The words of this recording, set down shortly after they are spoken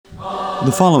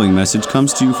The following message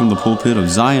comes to you from the pulpit of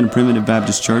Zion Primitive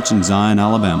Baptist Church in Zion,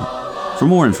 Alabama. For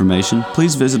more information,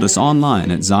 please visit us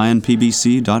online at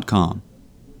zionpbc.com.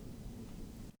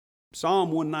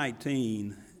 Psalm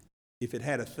 119, if it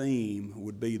had a theme,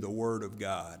 would be the Word of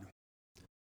God.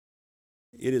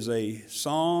 It is a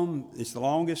psalm, it's the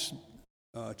longest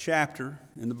chapter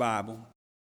in the Bible.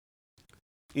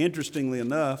 Interestingly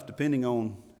enough, depending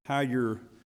on how your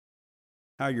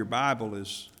Bible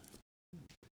is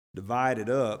divided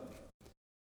up,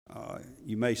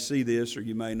 you may see this or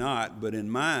you may not, but in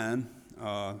mine,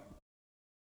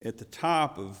 at the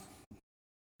top of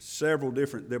several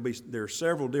different, there are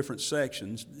several different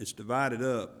sections. It's divided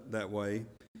up that way,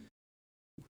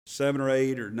 7 or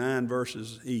 8 or 9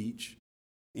 verses each.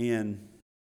 And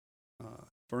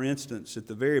for instance, at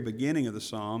the very beginning of the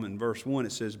psalm, in verse 1,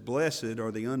 it says, "Blessed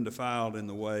are the undefiled in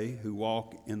the way who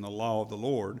walk in the law of the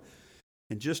Lord."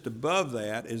 And just above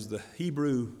that is the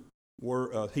Hebrew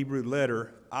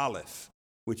letter Aleph,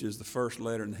 which is the first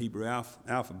letter in the Hebrew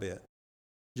alphabet.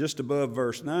 Just above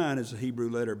verse 9 is the Hebrew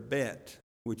letter Bet,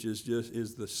 which is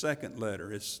the second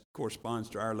letter. It corresponds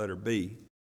to our letter B.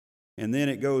 And then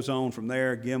it goes on from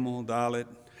there, Gimel, Dalet,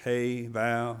 Hey,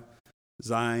 Vav,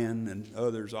 Zion, and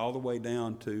others, all the way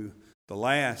down to the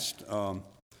last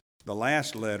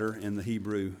letter in the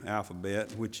Hebrew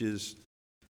alphabet, which is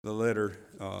the letter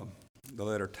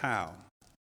Tau.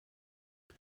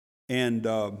 And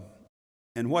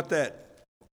what that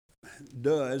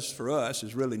does for us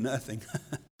is really nothing,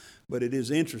 but it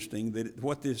is interesting that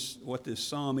what this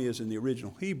psalm is in the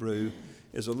original Hebrew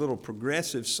is a little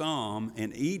progressive psalm,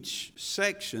 and each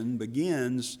section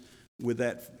begins with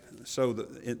that. So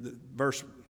verse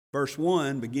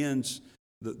 1 begins,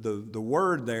 the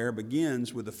word there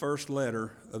begins with the first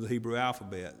letter of the Hebrew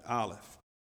alphabet, Aleph.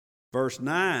 Verse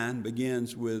 9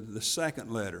 begins with the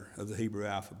second letter of the Hebrew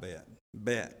alphabet,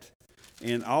 Bet.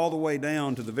 And all the way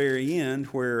down to the very end,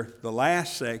 where the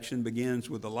last section begins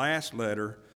with the last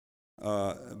letter,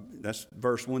 that's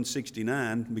verse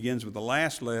 169, begins with the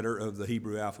last letter of the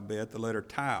Hebrew alphabet, the letter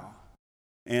Tau.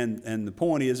 And the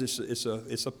point is, it's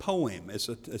a poem.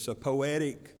 It's a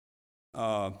poetic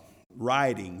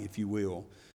writing, if you will.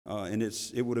 And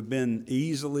it would have been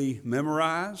easily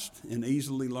memorized and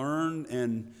easily learned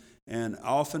and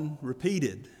often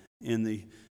repeated in the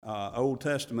Old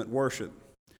Testament worship.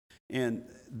 And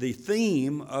the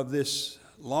theme of this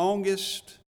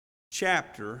longest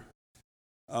chapter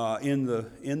in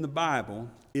the Bible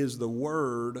is the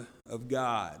Word of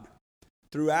God.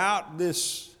 Throughout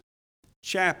this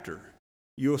chapter,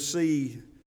 you'll see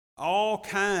all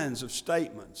kinds of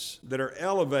statements that are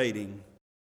elevating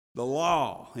the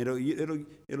law. It'll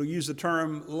use the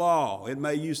term law. It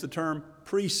may use the term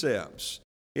precepts.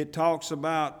 It talks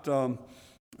about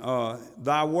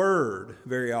thy word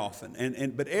very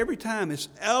often. But every time it's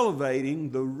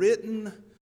elevating the written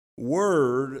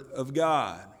word of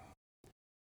God.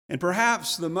 And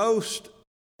perhaps the most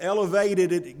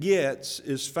elevated it gets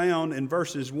is found in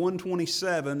verses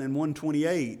 127 and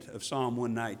 128 of Psalm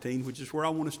 119, which is where I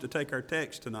want us to take our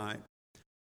text tonight.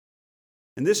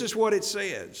 And this is what it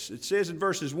says. It says in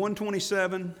verses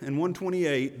 127 and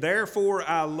 128, "Therefore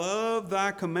I love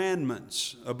thy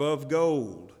commandments above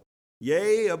gold,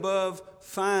 yea, above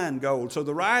fine gold." So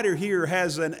the writer here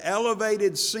has an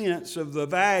elevated sense of the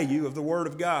value of the Word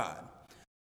of God.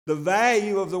 The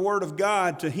value of the Word of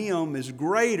God to him is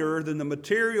greater than the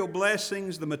material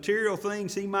blessings, the material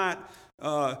things he might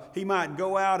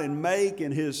go out and make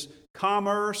in his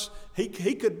commerce. His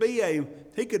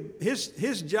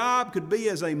job could be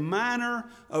as a miner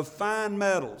of fine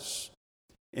metals.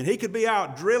 And he could be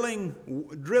out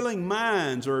drilling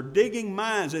mines or digging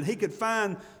mines, and he could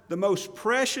find the most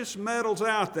precious metals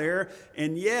out there,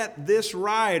 and yet this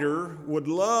writer would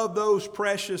love those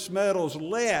precious metals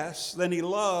less than he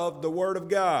loved the Word of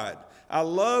God. "I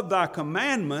love thy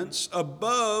commandments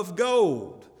above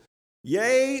gold,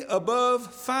 yea,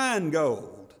 above fine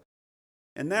gold."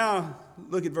 And now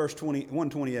look at verse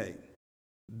 128.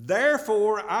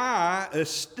 "Therefore I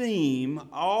esteem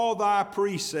all thy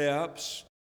precepts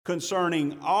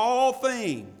concerning all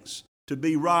things to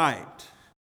be right,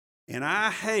 and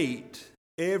I hate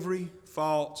every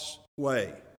false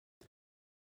way."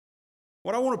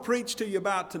 What I want to preach to you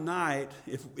about tonight,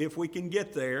 if we can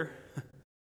get there,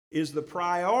 is the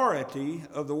priority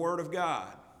of the Word of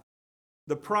God.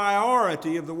 The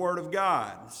priority of the Word of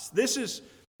God.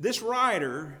 This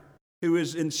writer, who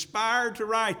is inspired to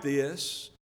write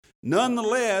this,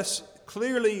 nonetheless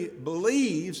clearly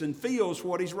believes and feels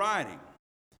what he's writing.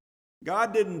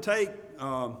 God didn't take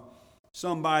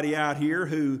somebody out here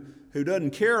who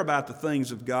doesn't care about the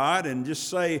things of God and just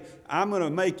say, I'm going to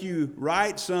make you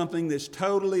write something that's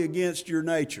totally against your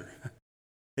nature.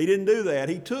 He didn't do that.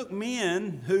 He took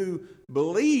men who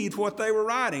believed what they were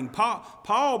writing.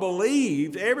 Paul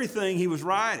believed everything he was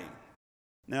writing.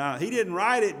 Now, he didn't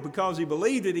write it because he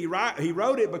believed it. He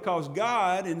wrote it because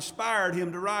God inspired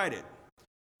him to write it.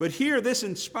 But here, this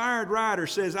inspired writer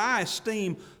says, I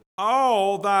esteem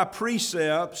all thy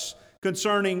precepts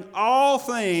concerning all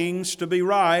things to be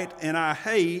right, and I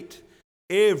hate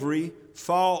every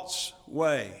false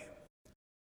way.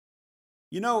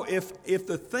 You know, if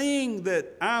the thing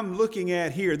that I'm looking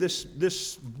at here,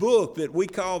 this book that we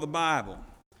call the Bible,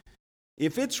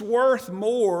 if it's worth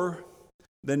more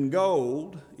than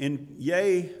gold, and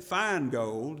yea, fine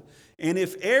gold, and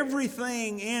if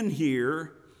everything in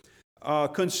here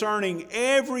concerning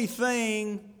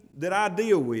everything that I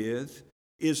deal with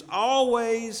is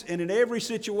always and in every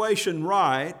situation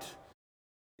right,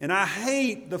 and I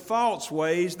hate the false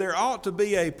ways, there ought to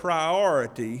be a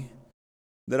priority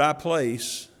that I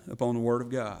place upon the Word of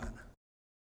God.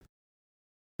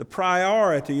 The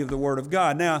priority of the Word of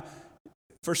God. Now,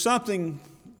 for something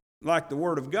like the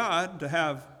Word of God to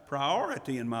have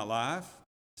priority in my life,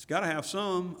 it's got to have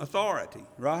some authority,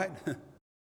 right?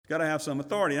 It's got to have some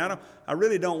authority. And I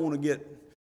really don't want to get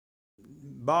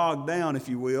bogged down, if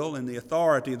you will, in the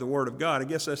authority of the Word of God. I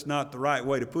guess that's not the right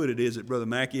way to put it, is it, Brother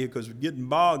Mackey? Because getting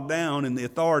bogged down in the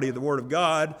authority of the Word of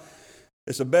God,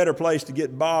 it's a better place to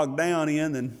get bogged down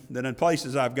in than in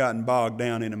places I've gotten bogged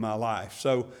down in my life.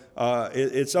 So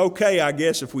it's okay, I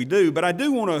guess, if we do. But I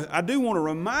do want to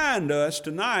remind us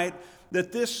tonight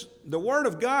that the Word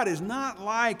of God is not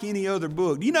like any other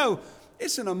book. You know,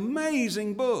 it's an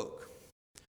amazing book.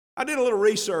 I did a little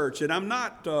research, and I'm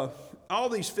not all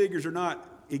these figures are not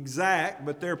exact,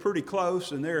 but they're pretty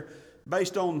close, and they're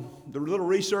based on the little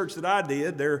research that I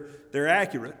did. They're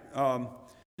accurate.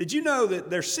 Did you know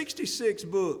that there's 66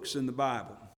 books in the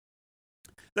Bible?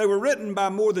 They were written by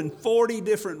more than 40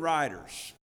 different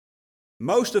writers,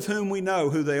 most of whom we know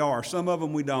who they are. Some of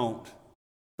them we don't,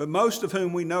 but most of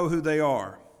whom we know who they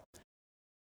are.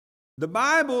 The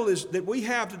Bible that we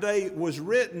have today was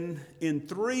written in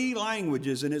 3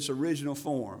 languages in its original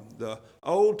form. The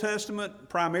Old Testament,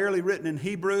 primarily written in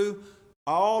Hebrew,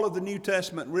 all of the New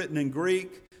Testament written in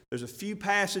Greek. There's a few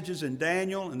passages in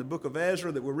Daniel and the book of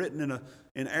Ezra that were written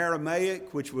in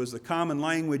Aramaic, which was the common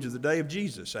language of the day of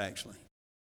Jesus, actually.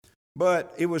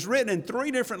 But it was written in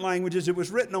 3 different languages. It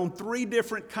was written on 3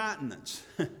 different continents.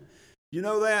 You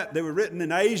know that? They were written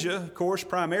in Asia, of course,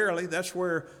 primarily. That's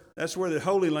where the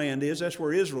Holy Land is. That's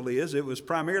where Israel is. It was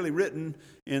primarily written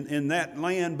in that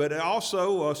land, but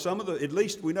also at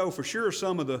least we know for sure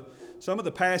some of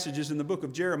the passages in the book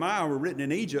of Jeremiah were written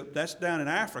in Egypt. That's down in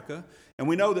Africa. And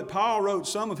we know that Paul wrote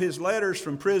some of his letters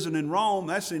from prison in Rome.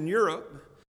 That's in Europe.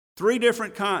 3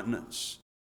 different continents.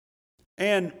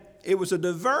 And it was a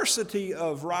diversity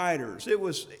of writers. It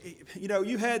was,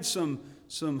 you had some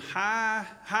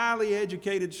highly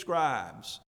educated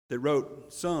scribes that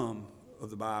wrote some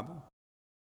of the Bible.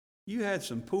 You had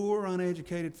some poor,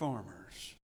 uneducated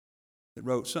farmers that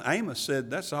wrote some. Amos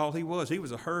said that's all he was. He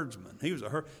was a herdsman.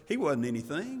 He wasn't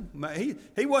anything. He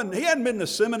hadn't been to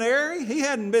seminary. He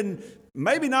hadn't been,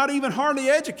 maybe not even hardly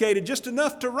educated, just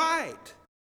enough to write.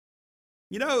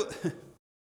 You know,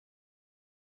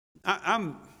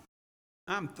 I'm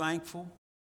thankful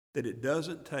that it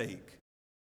doesn't take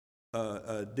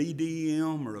a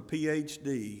DDM or a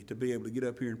PhD to be able to get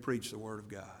up here and preach the Word of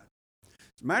God.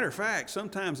 As a matter of fact,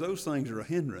 sometimes those things are a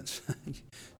hindrance.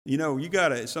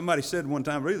 Somebody said one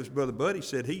time, I believe it was Brother Buddy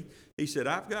said, he said,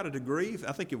 I've got a degree.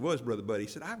 I think it was Brother Buddy. He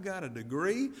said, I've got a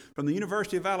degree from the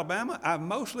University of Alabama. I've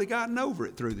mostly gotten over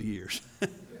it through the years.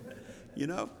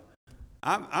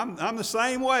 I'm the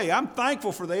same way. I'm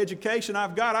thankful for the education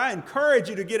I've got. I encourage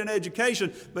you to get an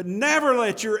education, but never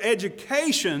let your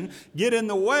education get in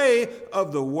the way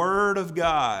of the Word of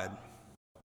God.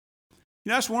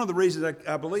 That's one of the reasons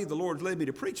I believe the Lord's led me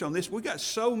to preach on this. We've got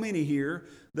so many here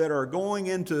that are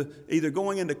either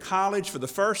going into college for the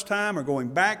first time or going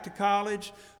back to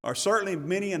college, or certainly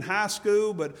many in high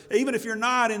school. But even if you're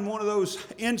not in one of those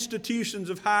institutions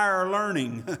of higher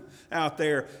learning out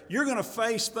there, you're going to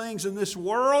face things in this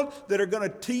world that are going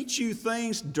to teach you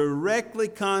things directly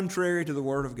contrary to the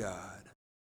Word of God.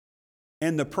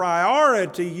 And the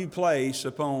priority you place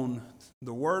upon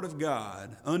the Word of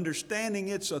God, understanding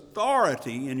its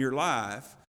authority in your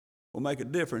life, will make a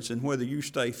difference in whether you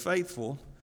stay faithful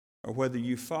or whether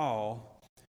you fall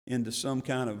into some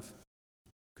kind of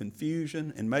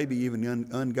confusion and maybe even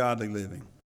ungodly living.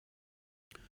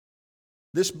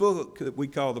 This book that we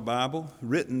call the Bible,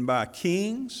 written by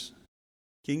kings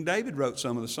King David wrote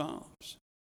some of the Psalms.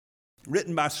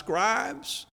 Written by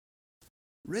scribes,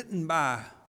 written by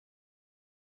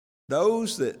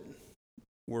those that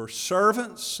were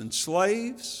servants and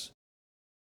slaves,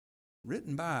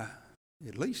 written by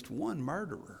at least one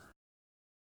murderer.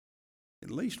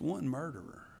 At least one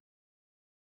murderer.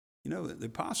 You know, the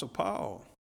Apostle Paul,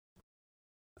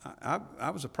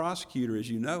 I was a prosecutor, as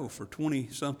you know, for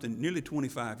 20-something, nearly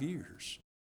 25 years.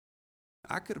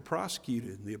 I could have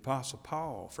prosecuted the Apostle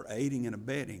Paul for aiding and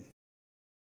abetting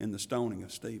in the stoning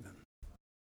of Stephen.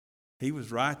 He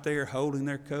was right there holding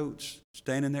their coats,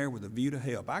 standing there with a view to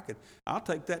help. I'll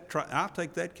take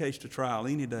that case to trial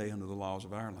any day under the laws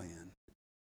of our land.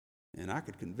 And I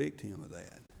could convict him of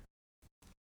that.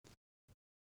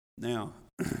 Now,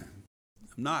 I'm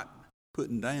not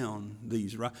putting down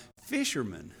these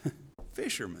fishermen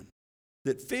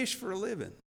that fish for a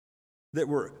living, that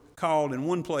were called in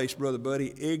one place, Brother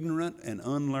Buddy, ignorant and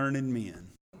unlearned men.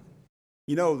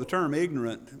 You know, the term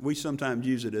ignorant, we sometimes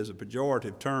use it as a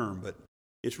pejorative term, but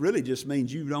it really just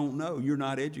means you don't know. You're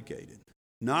not educated.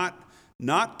 Not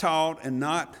taught and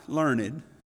not learned,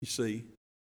 you see.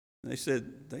 They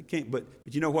said they can't, but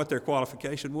you know what their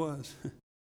qualification was?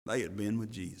 They had been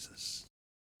with Jesus.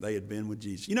 They had been with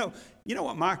Jesus. You know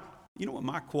what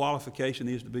my qualification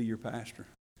is to be your pastor?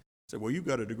 I said, well, you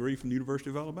got a degree from the University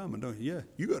of Alabama, don't you? Yeah,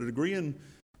 you got a degree in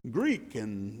Greek,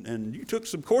 and you took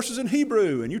some courses in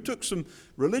Hebrew, and you took some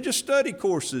religious study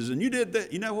courses, and you did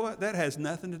that. You know what? That has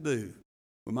nothing to do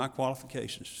with my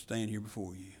qualifications to stand here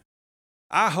before you.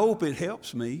 I hope it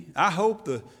helps me. I hope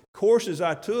the courses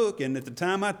I took, and at the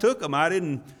time I took them, I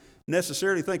didn't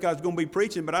necessarily think I was going to be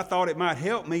preaching, but I thought it might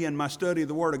help me in my study of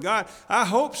the Word of God. I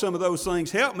hope some of those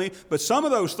things help me, but some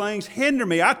of those things hinder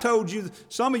me. I told you,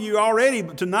 some of you already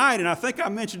tonight, and I think I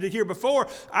mentioned it here before,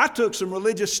 I took some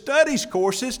religious studies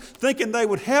courses thinking they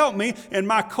would help me, and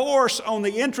my course on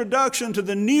the introduction to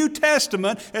the New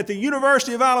Testament at the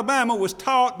University of Alabama was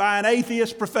taught by an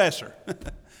atheist professor.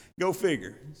 Go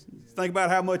figure. Think about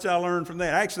how much I learned from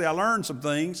that. Actually, I learned some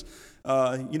things.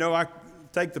 I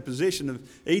take the position of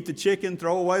eat the chicken,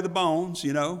 throw away the bones,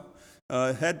 had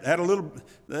a little,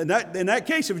 in that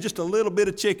case, it was just a little bit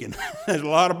of chicken. There's a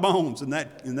lot of bones in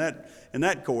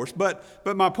that course. But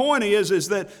my point is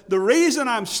that the reason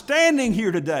I'm standing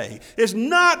here today is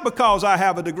not because I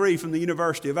have a degree from the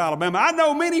University of Alabama. I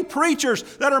know many preachers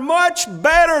that are much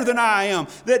better than I am,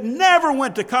 that never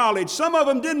went to college. Some of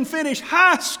them didn't finish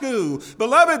high school.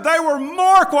 Beloved, they were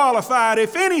more qualified,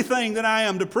 if anything, than I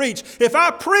am to preach. If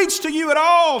I preach to you at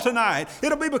all tonight,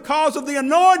 it'll be because of the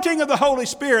anointing of the Holy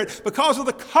Spirit, because of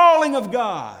the calling of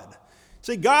God.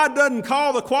 See, God doesn't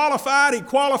call the qualified, He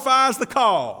qualifies the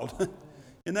called.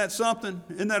 Isn't that something?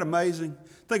 Isn't that amazing?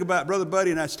 Think about it, Brother Buddy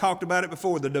and I talked about it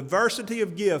before, the diversity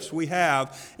of gifts we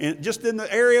have just in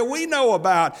the area we know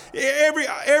about.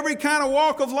 Every kind of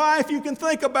walk of life you can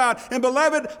think about. And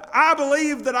beloved, I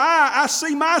believe that I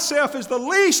see myself as the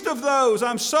least of those.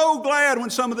 I'm so glad when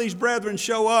some of these brethren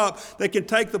show up that can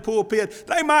take the pulpit.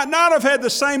 They might not have had the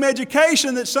same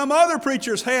education that some other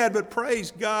preachers had, but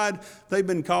praise God, they've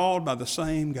been called by the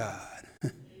same God.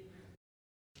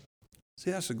 See,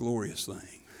 that's a glorious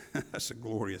thing. That's a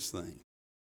glorious thing.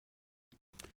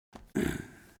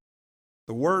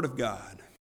 The Word of God.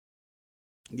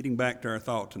 Getting back to our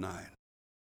thought tonight.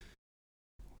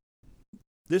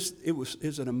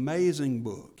 It's an amazing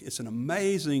book. It's an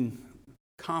amazing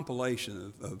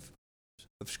compilation of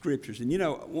scriptures. And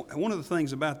one of the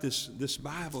things about this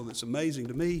Bible that's amazing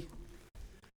to me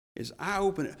is I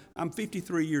open it. I'm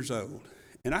 53 years old.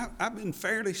 And I've been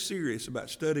fairly serious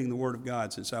about studying the Word of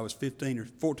God since I was 14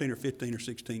 or 15 or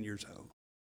 16 years old.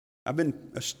 I've been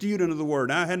a student of the Word.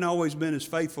 Now, I hadn't always been as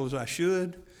faithful as I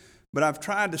should, but I've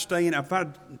tried to stay in. I've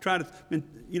tried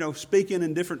to, speaking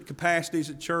in different capacities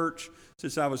at church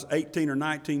since I was 18 or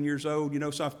 19 years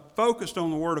old. So I've focused on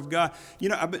the Word of God.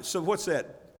 So what's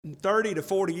that? 30 to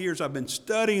 40 years I've been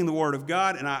studying the Word of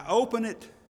God, and I open it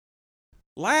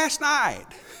last night.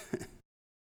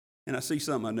 And I see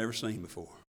something I've never seen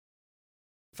before.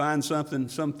 Find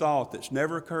some thought that's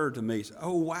never occurred to me.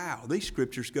 Oh, wow, these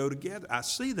scriptures go together. I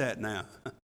see that now.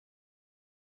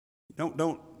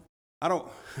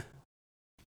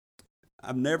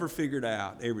 I've never figured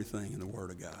out everything in the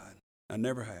Word of God. I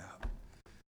never have.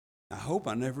 I hope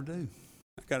I never do.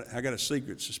 I got a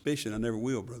secret suspicion I never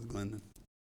will, Brother Glendon.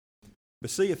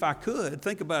 But see, if I could,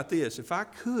 think about this. If I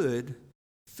could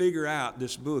figure out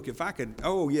this book, if I could,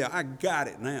 I got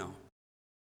it now.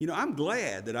 I'm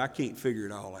glad that I can't figure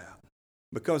it all out,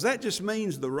 because that just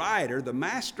means the writer, the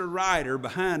master writer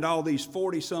behind all these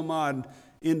 40 some odd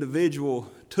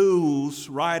individual tools,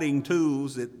 writing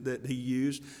tools that he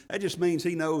used. That just means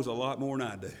he knows a lot more than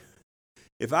I do.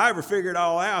 If I ever figure it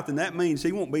all out, then that means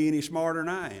he won't be any smarter than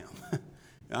I am.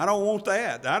 I don't want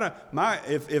that.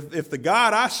 If the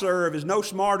God I serve is no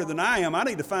smarter than I am, I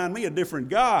need to find me a different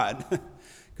God.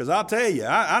 Because I'll tell you,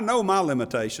 I know my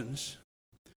limitations.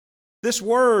 This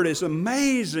word is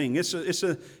amazing.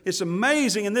 It's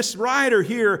amazing. And this writer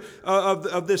here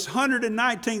of this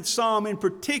 119th Psalm in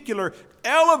particular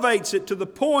elevates it to the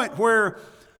point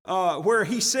where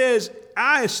he says,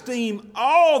 I esteem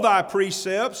all thy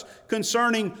precepts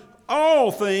concerning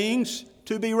all things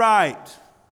to be right.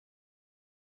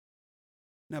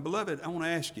 Now, beloved, I want to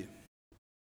ask you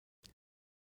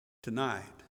tonight,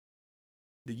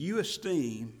 do you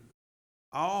esteem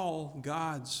all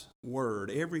God's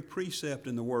Word, every precept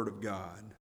in the Word of God,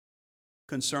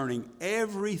 concerning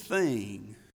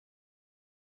everything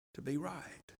to be right?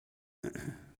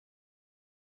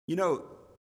 You know,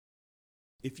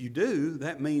 if you do,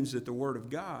 that means that the Word of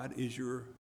God is your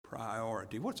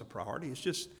priority. What's a priority? It's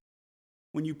just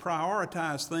when you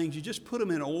prioritize things, you just put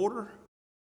them in order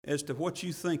as to what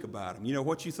you think about them. You know,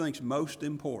 what you think's most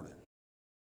important.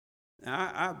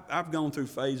 Now, I've gone through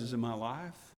phases in my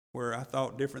life where I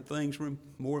thought different things were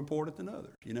more important than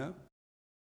others, you know.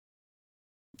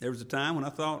 There was a time when I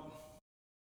thought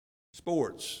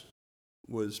sports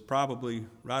was probably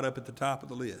right up at the top of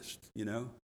the list, you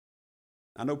know.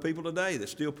 I know people today that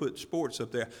still put sports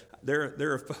up there.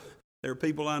 There are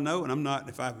people I know, and I'm not.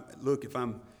 If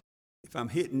I'm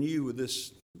hitting you with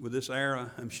this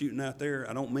arrow I'm shooting out there,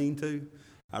 I don't mean to.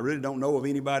 I really don't know of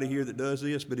anybody here that does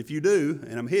this, but if you do,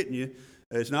 and I'm hitting you,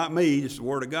 it's not me, it's the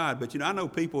Word of God. But, you know, I know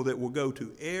people that will go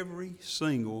to every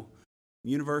single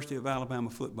University of Alabama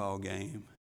football game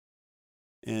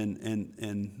and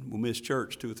will miss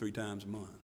church 2 or 3 times a month.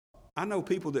 I know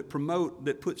people that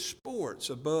put sports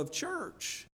above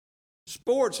church,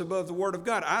 sports above the Word of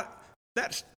God.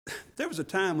 There was a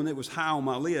time when it was high on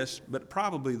my list, but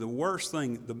probably the worst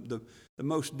thing, the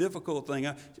most difficult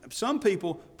thing. Some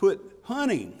people put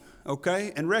hunting,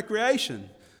 okay, and recreation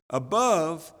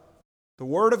above the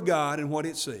Word of God and what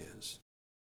it says.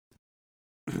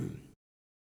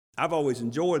 I've always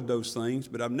enjoyed those things,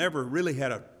 but I've never really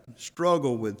had a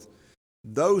struggle with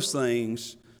those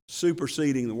things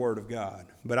superseding the Word of God.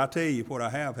 But I tell you what I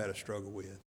have had a struggle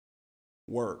with.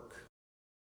 Work.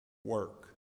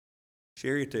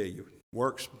 Sherry will tell you,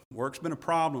 work's been a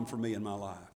problem for me in my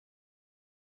life.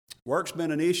 Work's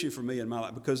been an issue for me in my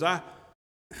life because I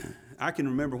can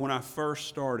remember when I first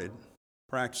started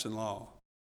practicing law.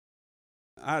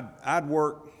 I'd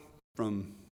work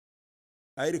from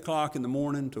 8 o'clock in the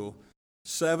morning till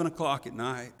 7 o'clock at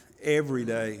night every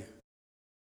day,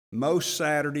 most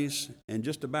Saturdays, and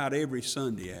just about every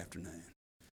Sunday afternoon.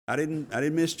 I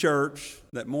didn't miss church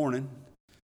that morning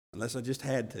unless I just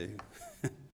had to.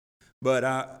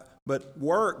 But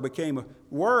work became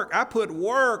I put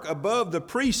work above the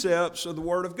precepts of the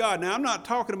Word of God. Now, I'm not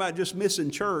talking about just missing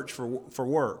church for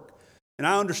work. And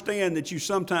I understand that you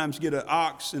sometimes get an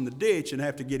ox in the ditch and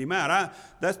have to get him out.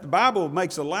 The Bible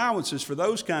makes allowances for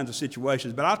those kinds of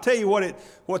situations. But I'll tell you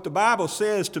what the Bible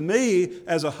says to me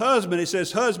as a husband. It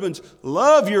says, husbands,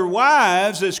 love your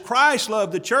wives as Christ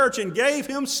loved the church and gave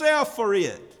himself for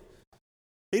it.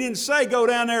 He didn't say go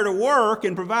down there to work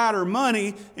and provide her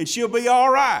money and she'll be all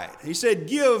right. He said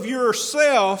give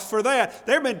yourself for that.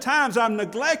 There have been times I've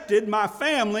neglected my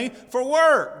family for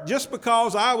work just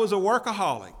because I was a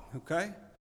workaholic, okay?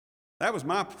 That was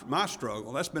my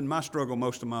struggle. That's been my struggle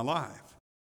most of my life.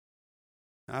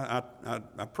 I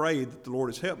pray that the Lord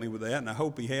has helped me with that, and I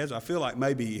hope He has. I feel like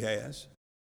maybe He has.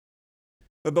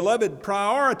 But beloved,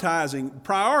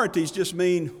 priorities just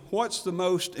mean what's the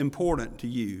most important to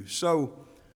you. So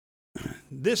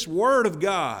this Word of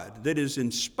God that is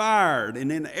inspired and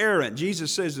inerrant,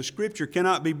 Jesus says the Scripture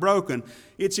cannot be broken.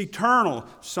 It's eternal.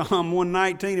 Psalm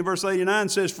 119 and verse 89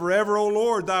 says, forever, O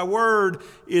Lord, thy word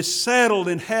is settled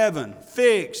in heaven,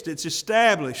 fixed, it's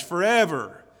established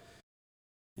forever.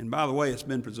 And by the way, it's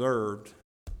been preserved.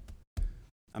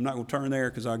 I'm not going to turn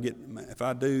there because if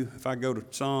I go to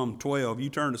Psalm 12, you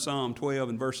turn to Psalm 12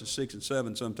 and verses 6 and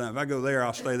 7 sometime. If I go there,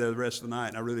 I'll stay there the rest of the night,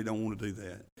 and I really don't want to do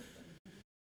that.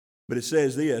 But it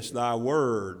says this, thy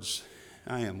words,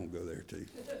 I am going to go there too.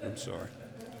 I'm sorry.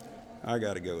 I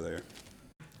got to go there.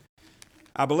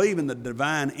 I believe in the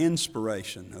divine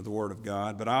inspiration of the Word of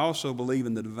God, but I also believe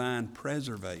in the divine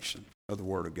preservation of the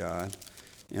Word of God.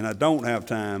 And I don't have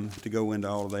time to go into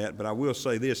all of that, but I will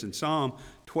say this. In Psalm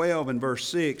 12 and verse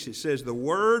 6, it says, the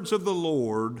words of the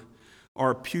Lord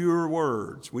are pure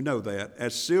words. We know that.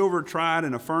 As silver tried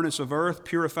in a furnace of earth,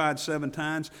 purified 7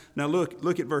 times. Now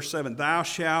look at verse 7. Thou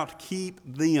shalt keep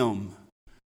them.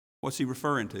 What's he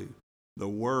referring to? The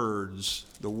words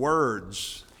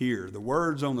here, the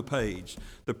words on the page,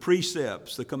 the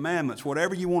precepts, the commandments,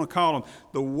 whatever you want to call them,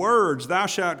 the words, thou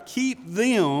shalt keep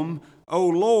them, O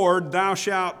Lord, thou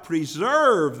shalt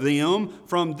preserve them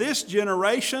from this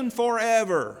generation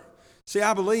forever. See,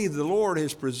 I believe the Lord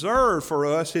has preserved for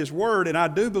us His Word, and I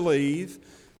do believe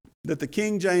that the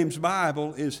King James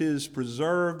Bible is His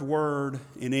preserved Word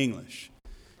in English.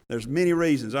 There's many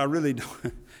reasons. I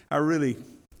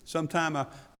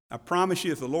promise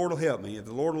you, if the Lord will help me, if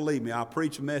the Lord will lead me, I'll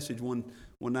preach a message one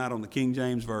night on the King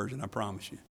James Version, I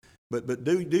promise you. But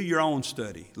do your own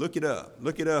study. Look it up.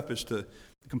 Look it up as to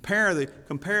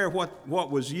compare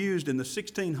what was used in the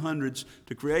 1600s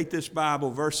to create this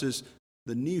Bible versus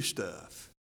the new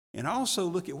stuff. And also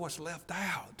look at what's left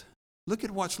out. Look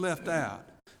at what's left out.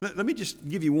 Let me just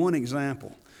give you one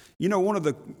example. You know, one of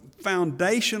the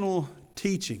foundational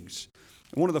teachings,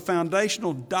 one of the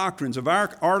foundational doctrines of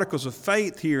our articles of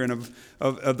faith here, and of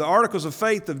the articles of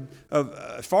faith of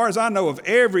as far as I know, of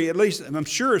every, at least I'm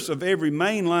sure it's of every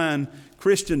mainline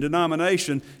Christian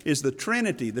denomination, is the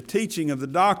Trinity, the teaching of the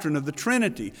doctrine of the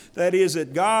Trinity. That is,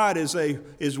 that God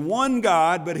is one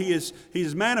God, but He is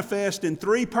manifest in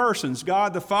 3 persons: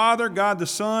 God the Father, God the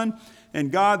Son,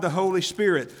 and God the Holy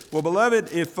Spirit. Well, beloved,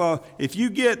 if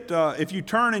you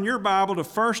turn in your Bible to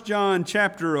 1 John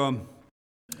chapter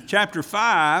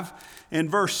 5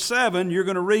 and verse 7, you're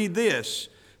going to read this.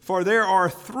 For there are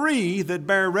 3 that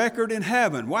bear record in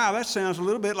heaven. Wow, that sounds a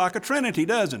little bit like a Trinity,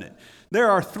 doesn't it? There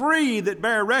are 3 that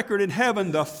bear record in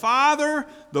heaven: the Father,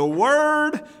 the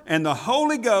Word, and the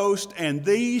Holy Ghost, and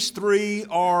these 3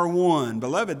 are one.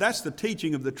 Beloved, that's the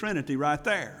teaching of the Trinity right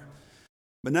there.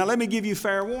 But now let me give you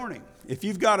fair warning. If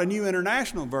you've got a New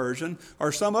International Version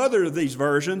or some other of these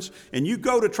versions, and you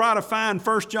go to try to find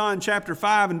 1 John chapter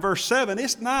 5 and verse 7,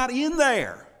 it's not in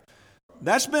there.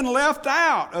 That's been left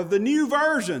out of the new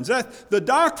versions. The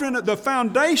doctrine, the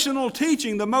foundational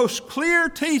teaching, the most clear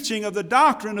teaching of the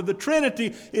doctrine of the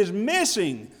Trinity is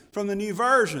missing from the new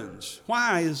versions.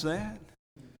 Why is that?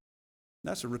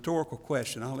 That's a rhetorical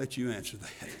question. I'll let you answer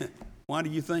that. Why do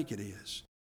you think it is?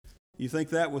 You think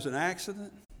that was an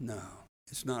accident? No,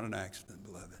 it's not an accident,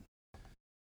 beloved.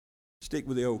 Stick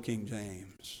with the old King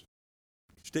James.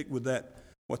 Stick with that,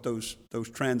 what those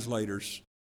translators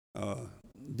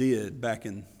did back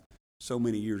in so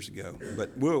many years ago.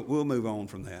 But we'll move on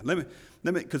from that. Let me,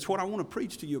 because what I want to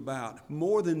preach to you about,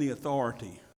 more than the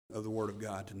authority of the Word of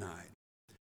God tonight,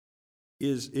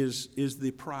 is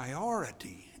the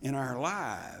priority in our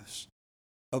lives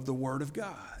of the Word of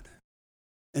God.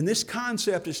 And this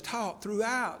concept is taught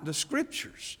throughout the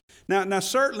Scriptures. Now,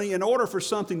 certainly, in order for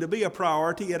something to be a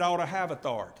priority, it ought to have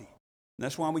authority. And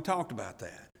that's why we talked about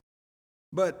that.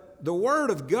 But the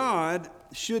Word of God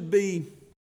should be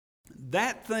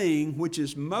that thing which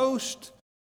is most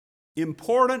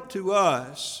important to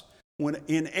us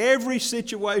in every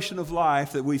situation of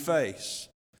life that we face.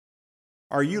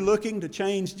 Are you looking to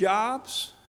change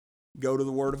jobs? Go to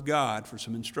the Word of God for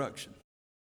some instruction.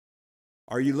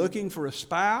 Are you looking for a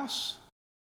spouse?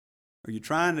 Are you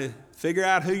trying to figure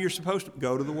out who you're supposed to?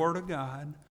 Go to the Word of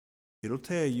God. It'll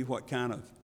tell you what kind of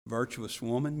virtuous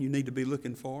woman you need to be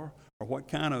looking for, or what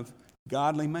kind of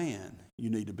godly man you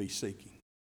need to be seeking.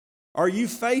 Are you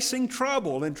facing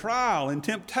trouble and trial and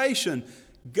temptation?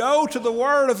 Go to the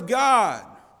Word of God.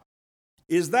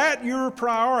 Is that your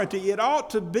priority? It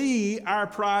ought to be our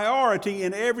priority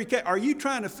in every case. Are you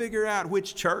trying to figure out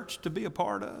which church to be a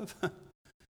part of?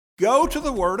 Go to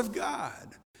the Word of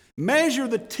God. Measure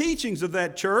the teachings of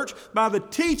that church by the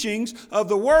teachings of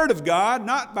the Word of God,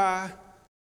 not by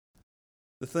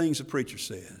the things the preacher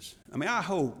says. I mean,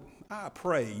 I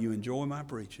pray you enjoy my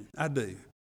preaching. I do.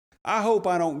 I hope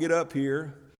I don't get up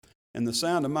here and the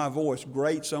sound of my voice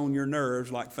grates on your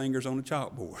nerves like fingers on a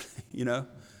chalkboard. You know,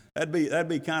 that'd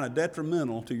be kind of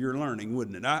detrimental to your learning,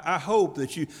 wouldn't it? I hope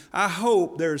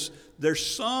there's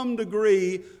some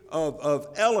degree of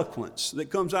eloquence that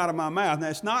comes out of my mouth. Now,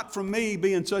 it's not from me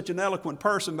being such an eloquent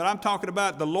person, but I'm talking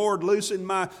about the Lord loosening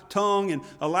my tongue and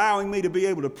allowing me to be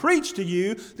able to preach to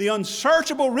you the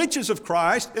unsearchable riches of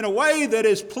Christ in a way that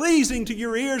is pleasing to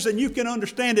your ears and you can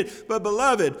understand it. But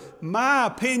beloved, my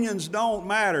opinions don't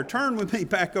matter. Turn with me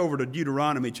back over to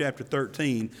Deuteronomy chapter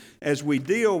 13 as we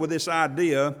deal with this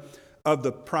idea of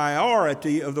the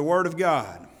priority of the Word of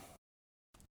God.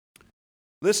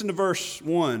 Listen to verse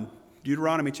 1.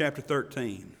 Deuteronomy chapter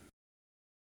 13.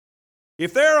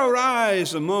 If there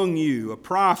arise among you a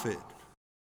prophet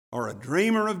or a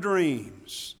dreamer of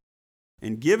dreams,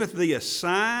 and giveth thee a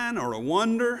sign or a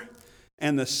wonder,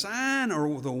 and the sign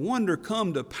or the wonder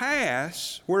come to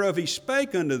pass, whereof he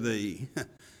spake unto thee.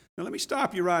 Now let me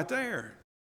stop you right there.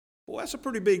 Well, that's a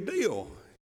pretty big deal.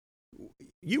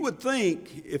 You would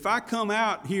think if I come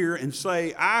out here and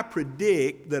say, I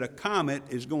predict that a comet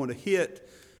is going to hit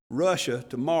Russia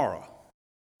tomorrow,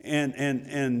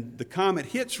 and the comet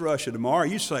hits Russia tomorrow,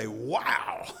 you say,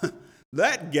 wow,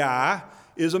 that guy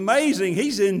is amazing.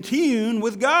 He's in tune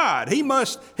with God.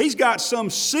 He's got some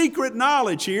secret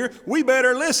knowledge here. We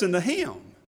better listen to him.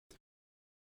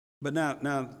 But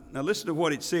now listen to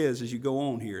what it says as you go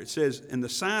on here. It says, and the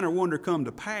sign or wonder come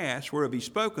to pass, whereof he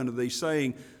spoke unto thee,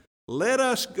 saying, let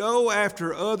us go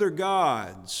after other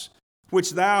gods,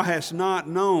 which thou hast not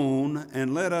known,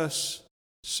 and let us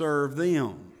serve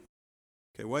them.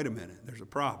 Okay, wait a minute. There's a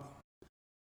problem.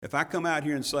 If I come out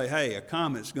here and say, hey, a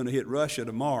comet's going to hit Russia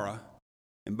tomorrow,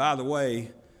 and by the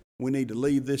way, we need to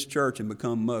leave this church and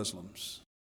become Muslims.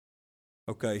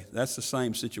 Okay, that's the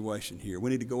same situation here.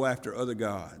 We need to go after other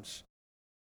gods.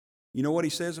 You know what he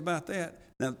says about that?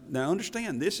 Now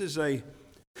understand, this is a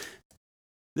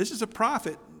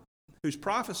prophet whose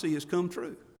prophecy has come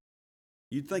true.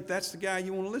 You'd think that's the guy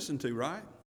you want to listen to, right?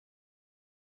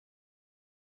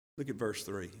 Look at verse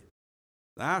 3.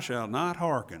 Thou shalt not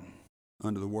hearken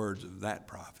unto the words of that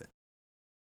prophet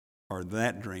or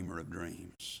that dreamer of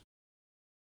dreams.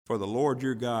 For the Lord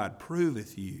your God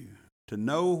proveth you to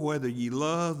know whether ye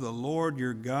love the Lord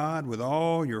your God with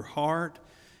all your heart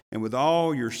and with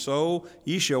all your soul.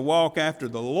 Ye shall walk after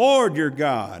the Lord your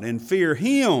God and fear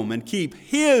him and keep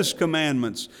his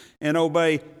commandments and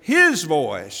obey his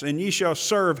voice, and ye shall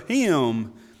serve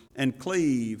him and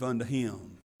cleave unto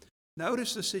him.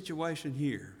 Notice the situation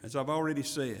here, as I've already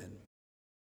said.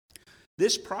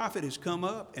 This prophet has come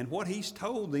up, and what he's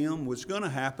told them was going to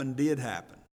happen did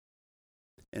happen.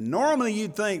 And normally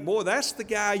you'd think, boy, that's the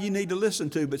guy you need to listen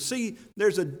to. But see,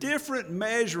 there's a different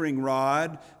measuring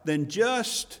rod than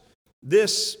just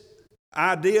this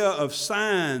idea of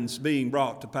signs being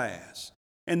brought to pass.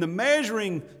 And the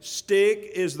measuring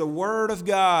stick is the Word of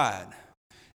God.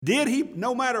 Did he,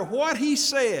 no matter what he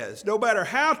says, no matter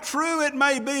how true it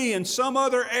may be in some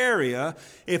other area,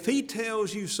 if he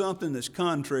tells you something that's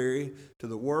contrary to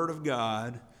the Word of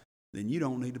God, then you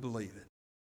don't need to believe it.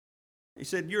 He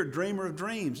said, you're a dreamer of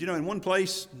dreams. You know, in one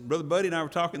place, Brother Buddy and I were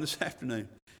talking this afternoon.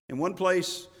 In one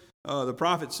place, the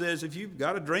prophet says, if you've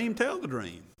got a dream, tell the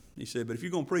dream. He said, but if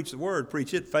you're going to preach the Word,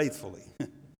 preach it faithfully.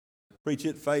 Preach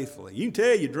it faithfully. You can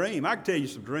tell your dream. I can tell you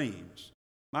some dreams.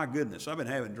 My goodness, I've been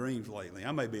having dreams lately.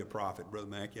 I may be a prophet, Brother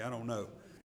Mackey. I don't know.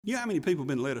 You know how many people have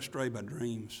been led astray by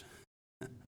dreams?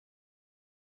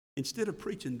 Instead of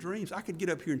preaching dreams, I could get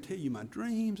up here and tell you my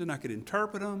dreams, and I could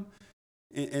interpret them,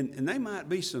 and they might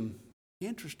be some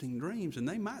interesting dreams, and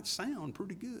they might sound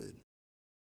pretty good.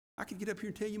 I could get up here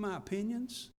and tell you my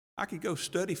opinions. I could go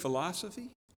study philosophy,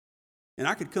 and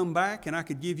I could come back and I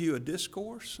could give you a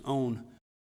discourse on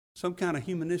some kind of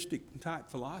humanistic type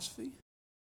philosophy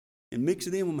and mix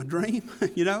it in with my dream,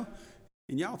 you know,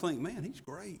 and y'all think, man, he's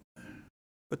great.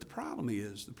 But the problem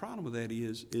with that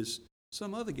is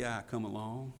some other guy come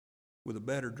along with a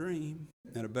better dream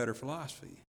and a better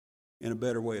philosophy and a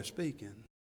better way of speaking.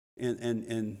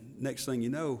 And next thing you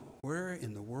know, where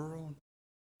in the world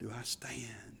do I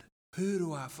stand? Who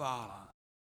do I follow?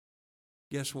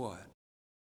 Guess what?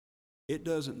 It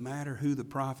doesn't matter who the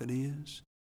prophet is.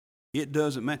 It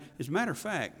doesn't matter. As a matter of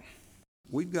fact,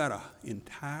 we've got an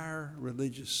entire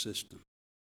religious system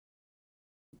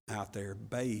out there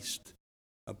based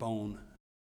upon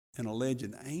an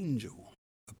alleged angel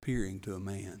appearing to a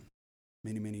man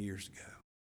many, many years ago.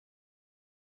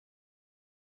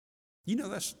 You know,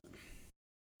 that's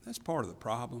part of the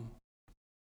problem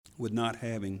with not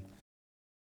having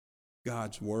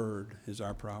God's Word as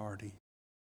our priority.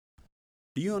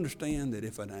 Do you understand that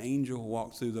if an angel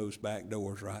walked through those back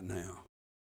doors right now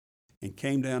and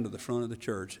came down to the front of the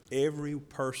church, every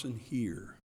person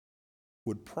here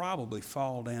would probably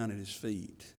fall down at his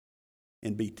feet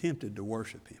and be tempted to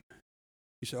worship him?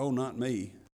 You say, oh, not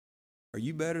me. Are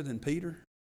you better than Peter?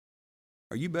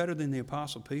 Are you better than the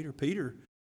Apostle Peter? Peter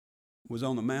was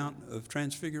on the Mount of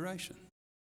Transfiguration.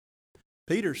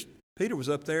 Peter was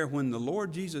up there when the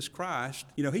Lord Jesus Christ,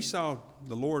 you know, he saw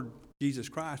the Lord Jesus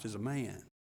Christ as a man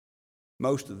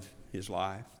most of his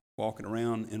life, walking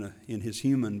around in his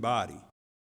human body.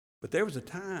 But there was a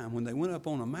time when they went up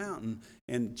on a mountain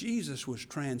and Jesus was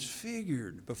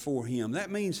transfigured before him.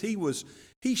 That means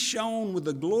he shone with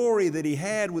the glory that he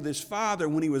had with his Father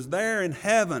when he was there in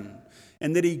heaven,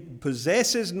 and that he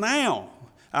possesses now.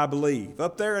 I believe,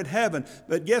 up there in heaven.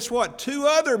 But guess what? 2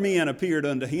 other men appeared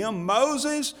unto him,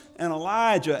 Moses and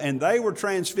Elijah, and they were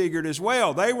transfigured as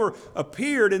well. They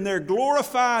appeared in their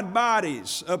glorified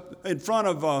bodies up in front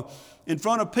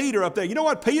of Peter up there. You know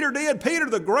what Peter did? Peter,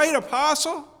 the great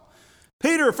apostle.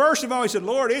 Peter, first of all, he said,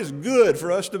 Lord, it's good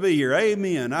for us to be here.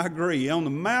 Amen. I agree. On the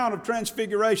Mount of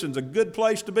Transfiguration is a good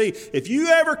place to be. If you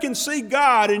ever can see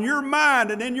God in your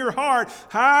mind and in your heart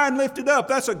high and lifted up,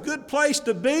 that's a good place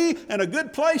to be and a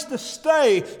good place to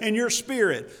stay in your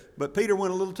spirit. But Peter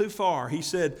went a little too far. He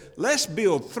said, let's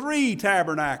build 3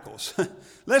 tabernacles.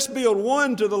 Let's build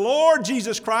one to the Lord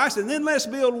Jesus Christ, and then let's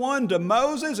build one to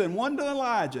Moses and one to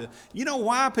Elijah. You know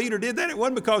why Peter did that? It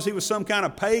wasn't because he was some kind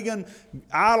of pagan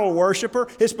idol worshiper.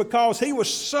 It's because he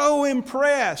was so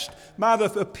impressed by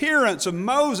the appearance of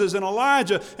Moses and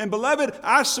Elijah. And beloved,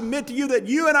 I submit to you that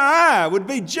you and I would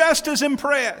be just as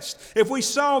impressed if we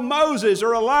saw Moses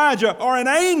or Elijah or an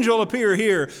angel appear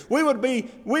here. We would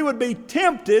be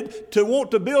tempted to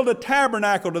want to build a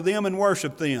tabernacle to them and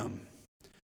worship them.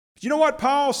 You know what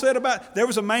Paul said about, there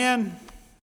was a man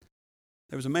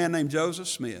named Joseph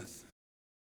Smith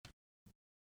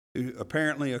who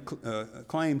apparently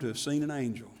claimed to have seen an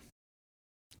angel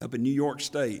up in New York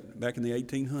State back in the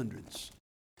 1800s.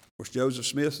 Of course, Joseph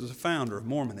Smith is the founder of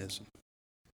Mormonism.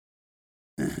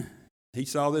 He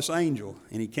saw this angel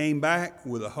and he came back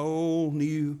with a whole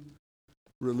new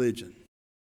religion.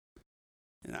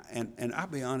 And I'll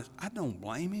be honest, I don't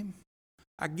blame him.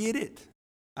 I get it.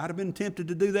 I'd have been tempted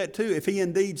to do that too if he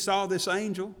indeed saw this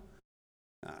angel.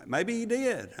 Maybe he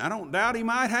did. I don't doubt he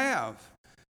might have.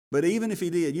 But even if he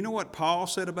did, you know what Paul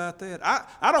said about that?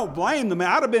 I don't blame the man.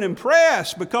 I'd have been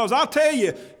impressed because I'll tell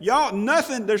you, y'all,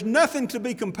 there's nothing to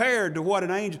be compared to what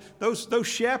an angel, those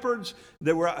shepherds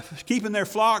that were keeping their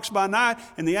flocks by night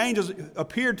and the angels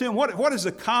appeared to them. What is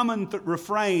the common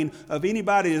refrain of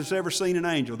anybody that's ever seen an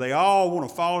angel? They all want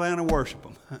to fall down and worship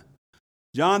them.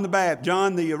 John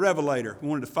the Revelator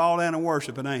wanted to fall down and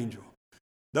worship an angel.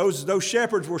 Those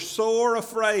shepherds were sore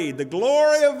afraid. The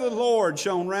glory of the Lord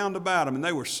shone round about them, and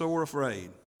they were sore afraid.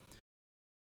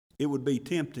 It would be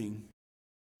tempting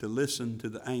to listen to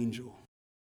the angel.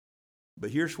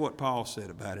 But here's what Paul said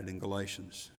about it in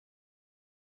Galatians.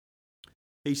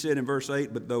 He said in verse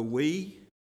 8, but though we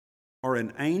or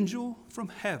an angel from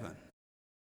heaven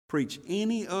preach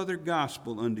any other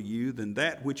gospel unto you than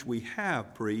that which we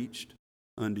have preached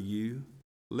unto you,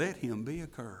 let him be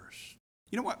accursed.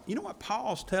 You know what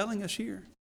Paul's telling us here?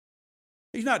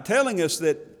 He's not telling us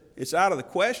that it's out of the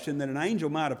question that an angel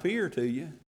might appear to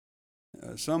you.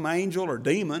 Some angel or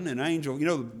demon, an angel,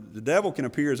 the devil can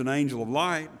appear as an angel of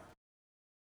light.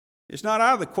 It's not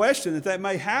out of the question that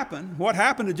may happen. What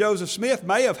happened to Joseph Smith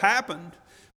may have happened.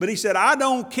 But he said, I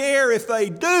don't care if they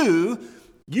do.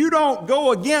 You don't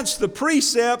go against the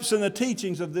precepts and the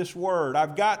teachings of this word.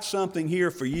 I've got something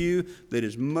here for you that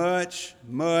is much,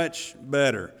 much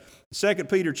better. 2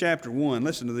 Peter chapter 1,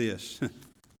 listen to this.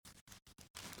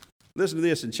 Listen to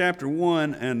this in chapter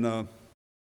 1, and I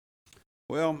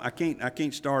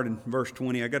can't start in verse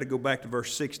 20. I got to go back to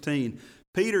verse 16.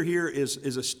 Peter here is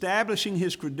establishing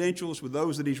his credentials with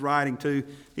those that he's writing to.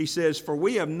 He says, for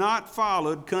we have not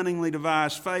followed cunningly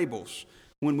devised fables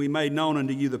when we made known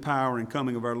unto you the power and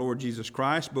coming of our Lord Jesus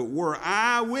Christ, but were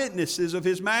eyewitnesses of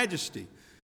his majesty.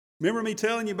 Remember me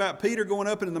telling you about Peter going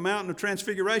up into the mountain of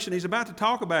transfiguration? He's about to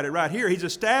talk about it right here. He's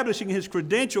establishing his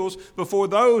credentials before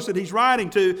those that he's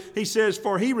writing to. He says,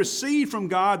 for he received from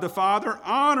God the Father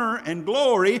honor and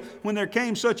glory when there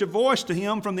came such a voice to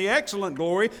him from the excellent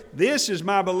glory, this is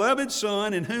my beloved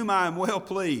Son in whom I am well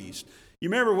pleased. You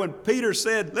remember when Peter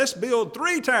said, let's build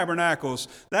 3 tabernacles.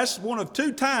 That's one of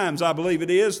 2 times, I believe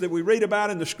it is, that we read about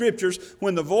in the Scriptures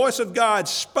when the voice of God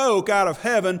spoke out of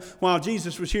heaven while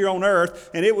Jesus was here on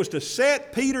earth. And it was to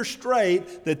set Peter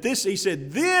straight that he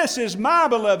said, this is my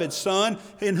beloved Son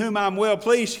in whom I'm well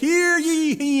pleased. Hear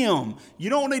ye him.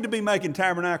 You don't need to be making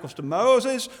tabernacles to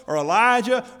Moses or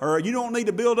Elijah, or you don't need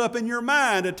to build up in your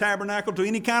mind a tabernacle to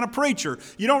any kind of preacher.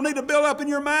 You don't need to build up in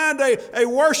your mind a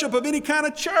worship of any kind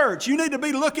of church. You need to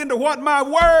be looking to what my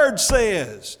word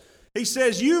says. He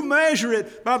says you measure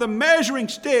it by the measuring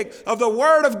stick of the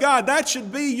word of God. That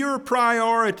should be your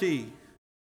priority.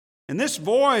 And this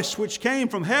voice which came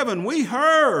from heaven we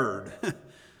heard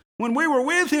when we were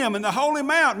with him in the holy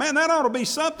mount. Man, that ought to be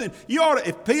something.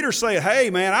 If Peter said, hey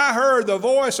man, I heard the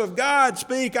voice of God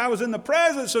speak. I was in the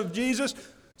presence of Jesus.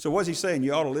 So what's he saying?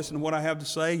 You ought to listen to what I have to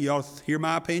say? You ought to hear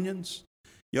my opinions?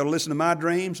 You ought to listen to my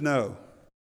dreams? No.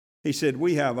 He said,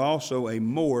 we have also a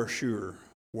more sure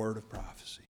word of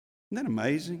prophecy. Isn't that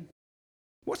amazing?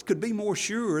 What could be more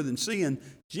sure than seeing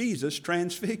Jesus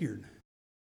transfigured?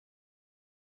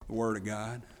 the Word of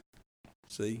God.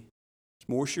 See? It's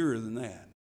more sure than that.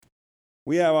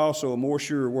 We have also a more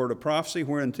sure word of prophecy,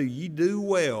 whereunto ye do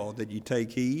well that ye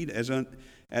take heed,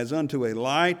 as unto a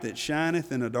light that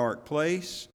shineth in a dark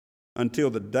place,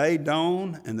 until the day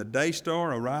dawn and the day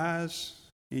star arise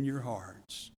in your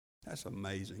hearts. That's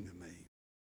amazing to me.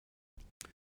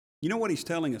 You know what he's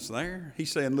telling us there?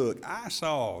 He's saying, look, I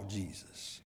saw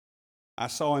Jesus. I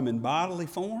saw him in bodily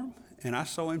form, and I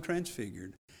saw him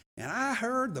transfigured. And I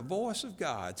heard the voice of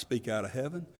God speak out of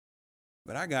heaven.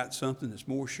 But I got something that's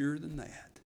more sure than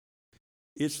that.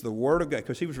 It's the Word of God,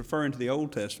 because he was referring to the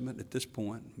Old Testament at this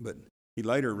point, but he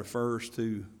later refers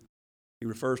to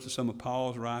some of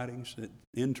Paul's writings, that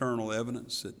internal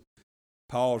evidence that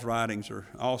Paul's writings are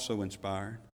also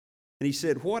inspired. And he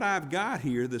said, what I've got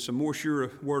here that's a more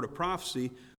sure word of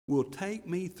prophecy will take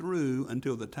me through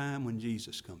until the time when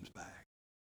Jesus comes back.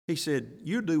 He said,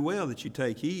 you'll do well that you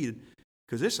take heed,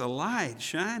 because it's a light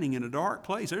shining in a dark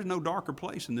place. There's no darker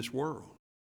place in this world.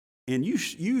 And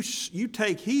you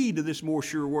take heed to this more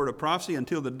sure word of prophecy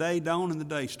until the day dawn and the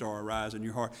day star arise in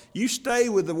your heart. You stay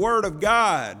with the Word of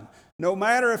God. No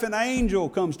matter if an angel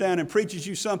comes down and preaches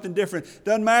you something different.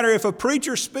 Doesn't matter if a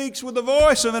preacher speaks with the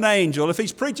voice of an angel. If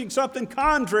he's preaching something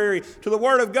contrary to the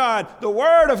Word of God, the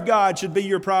Word of God should be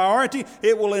your priority.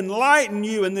 It will enlighten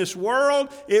you in this world.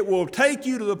 It will take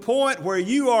you to the point where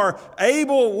you are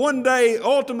able, one day,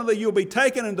 ultimately, you'll be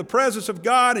taken into the presence of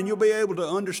God, and you'll be able to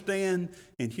understand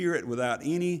and hear it without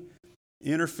any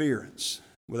interference.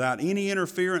 Without any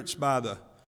interference by the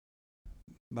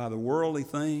worldly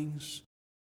things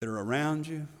that are around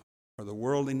you, or the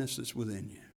worldliness that's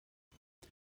within you.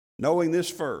 Knowing this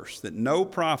first, that no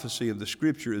prophecy of the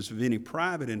Scripture is of any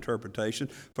private interpretation,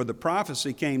 for the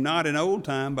prophecy came not in old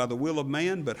time by the will of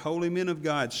man, but holy men of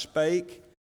God spake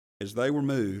as they were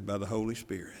moved by the Holy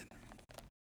Spirit.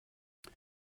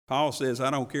 Paul says,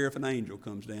 I don't care if an angel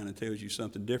comes down and tells you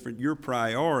something different. Your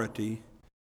priority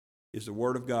is the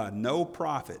Word of God. No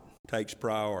prophet takes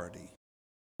priority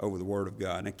over the Word of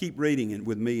God. Now keep reading it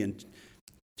with me in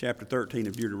chapter 13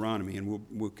 of Deuteronomy, and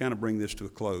we'll kind of bring this to a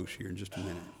close here in just a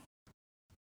minute.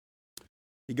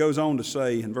 He goes on to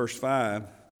say in verse 5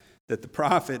 that the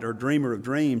prophet or dreamer of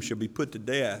dreams shall be put to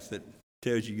death. That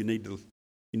tells you need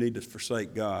to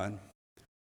forsake God.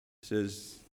 It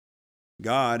says,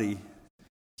 God, he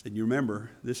said, you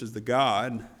remember, this is the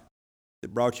God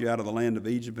that brought you out of the land of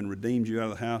Egypt and redeemed you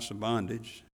out of the house of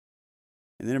bondage.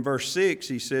 And then in verse 6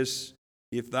 he says,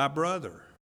 if thy brother,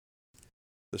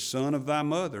 the son of thy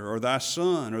mother, or thy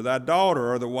son, or thy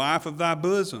daughter, or the wife of thy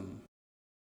bosom,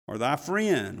 or thy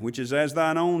friend, which is as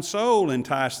thine own soul,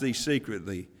 entice thee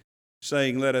secretly,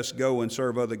 saying, let us go and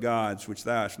serve other gods, which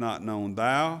thou hast not known,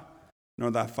 thou, nor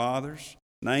thy fathers,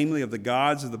 namely of the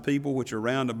gods of the people which are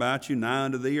round about you, nigh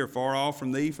unto thee, or far off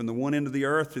from thee, from the one end of the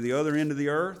earth to the other end of the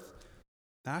earth,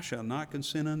 thou shalt not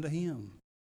consent unto him,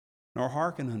 nor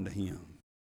hearken unto him.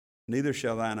 Neither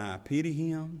shall thine eye pity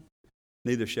him,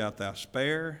 neither shalt thou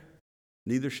spare,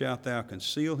 neither shalt thou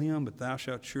conceal him, but thou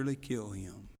shalt surely kill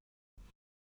him.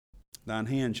 Thine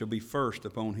hand shall be first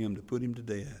upon him to put him to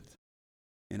death,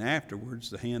 and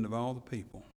afterwards the hand of all the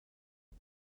people.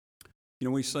 You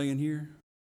know what he's saying here?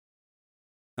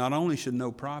 Not only should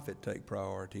no prophet take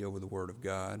priority over the Word of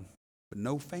God, but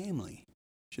no family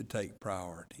should take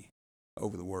priority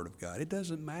over the Word of God. It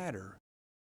doesn't matter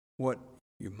what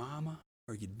your mama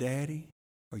or your daddy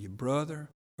or your brother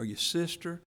or your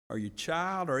sister or your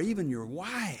child or even your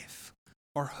wife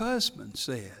or husband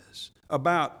says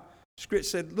about Scripture.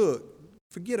 Said, look,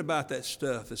 forget about that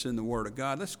stuff that's in the Word of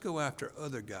God. Let's go after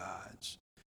other gods.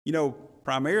 You know,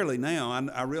 primarily now,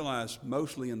 I realize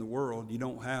mostly in the world you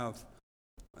don't have,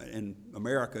 in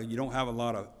America, you don't have a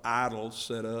lot of idols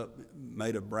set up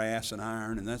made of brass and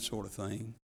iron and that sort of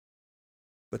thing.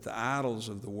 But the idols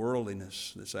of the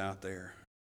worldliness that's out there,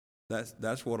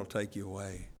 that's what will take you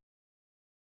away.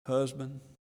 Husband,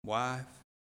 wife,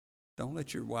 don't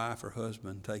let your wife or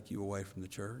husband take you away from the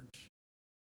church.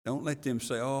 Don't let them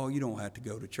say, oh, you don't have to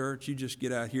go to church. You just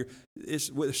get out here.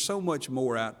 There's so much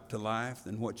more out to life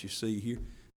than what you see here.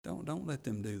 Don't let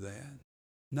them do that.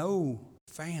 No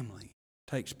family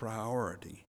takes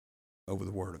priority over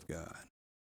the Word of God.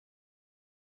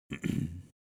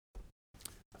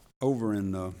 Over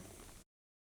in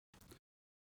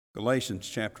Galatians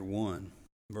chapter 1,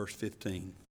 verse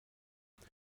 15.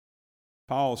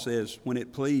 Paul says, when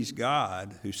it pleased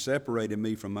God, who separated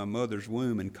me from my mother's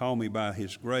womb and called me by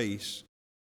His grace,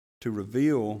 to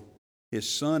reveal His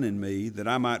Son in me, that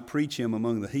I might preach Him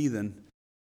among the heathen,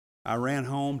 I ran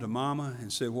home to Mama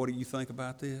and said, what do you think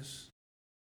about this?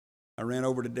 I ran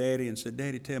over to Daddy and said,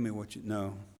 Daddy, tell me what you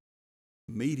know.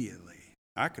 Immediately,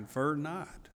 I conferred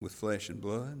not with flesh and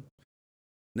blood.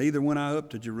 Neither went I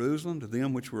up to Jerusalem to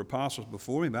them which were apostles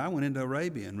before me, but I went into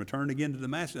Arabia and returned again to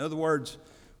Damascus. In other words,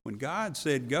 when God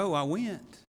said go, I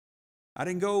went. I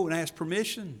didn't go and ask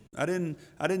permission. I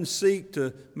didn't seek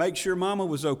to make sure Mama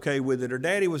was okay with it or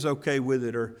Daddy was okay with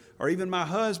it or even my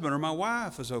husband or my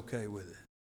wife was okay with it.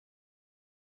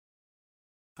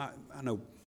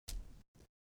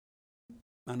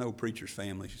 I know preachers'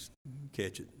 families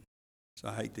catch it, so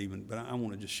I hate to even, but I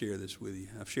want to just share this with you.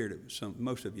 I've shared it with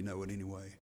most of you know it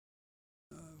anyway.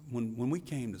 When we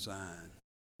came to Zion,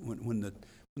 when the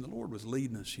Lord was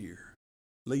leading us here,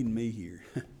 leading me here,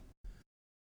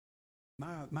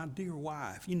 my dear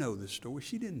wife, you know this story,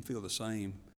 she didn't feel the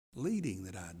same leading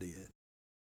that I did.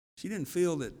 She didn't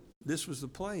feel that this was the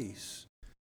place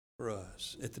for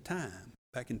us at the time,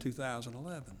 back in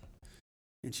 2011.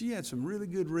 And she had some really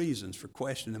good reasons for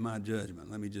questioning my judgment,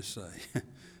 let me just say.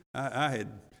 I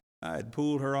had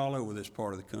pulled her all over this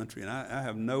part of the country, and I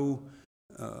have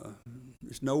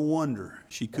it's no wonder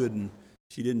she didn't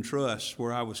trust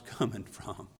where I was coming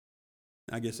from.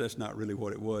 I guess that's not really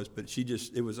what it was, but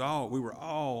we were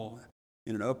all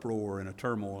in an uproar and a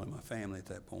turmoil in my family at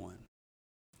that point.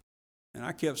 And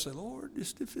I kept saying, Lord,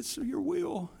 just if it's your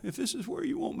will, if this is where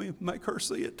you want me, make her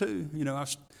see it too. You know,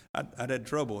 I'd had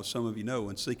trouble, as some of you know,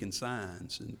 in seeking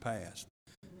signs in the past.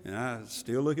 And I was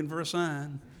still looking for a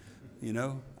sign. You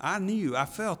know, I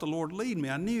felt the Lord lead me.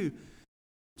 I knew.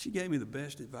 She gave me the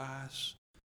best advice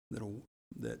that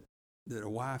a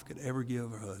wife could ever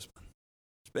give her husband,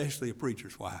 especially a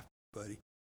preacher's wife, buddy.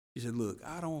 She said, look,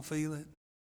 I don't feel it,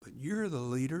 but you're the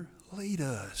leader. Lead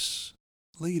us.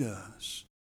 Lead us.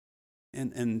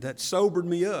 And that sobered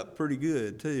me up pretty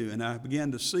good, too. And I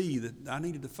began to see that I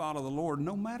needed to follow the Lord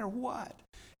no matter what.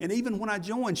 And even when I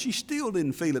joined, she still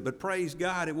didn't feel it. But praise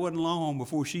God, it wasn't long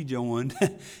before she joined.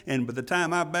 And by the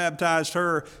time I baptized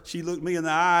her, she looked me in the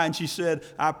eye and she said,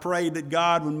 I prayed that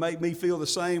God would make me feel the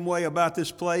same way about this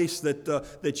place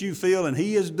that you feel. And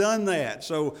He has done that.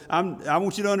 So I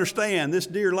want you to understand, this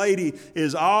dear lady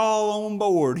is all on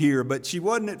board here. But she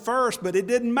wasn't at first, but it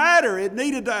didn't matter.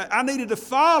 I needed to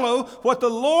follow what the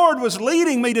Lord was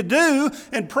leading me to do.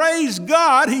 And praise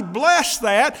God, He blessed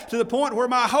that to the point where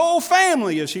my whole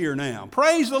family is here now.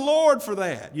 Praise the Lord for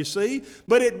that, you see.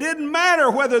 But it didn't matter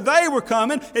whether they were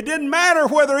coming. It didn't matter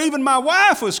whether even my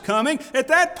wife was coming. At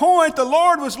that point, the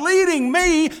Lord was leading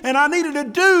me, and I needed to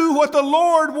do what the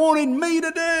Lord wanted me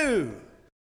to do.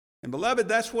 And beloved,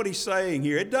 that's what He's saying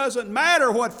here. It doesn't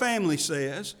matter what family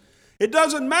says. It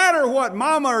doesn't matter what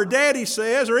mama or daddy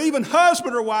says, or even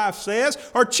husband or wife says,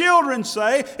 or children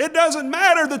say. It doesn't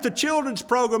matter that the children's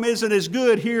program isn't as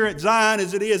good here at Zion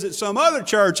as it is at some other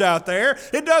church out there.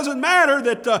 It doesn't matter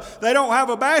that they don't have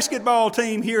a basketball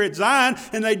team here at Zion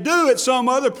and they do at some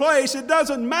other place. It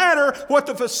doesn't matter what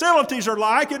the facilities are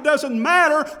like. It doesn't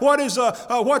matter what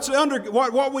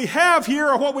we have here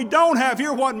or what we don't have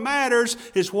here. What matters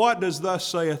is what does thus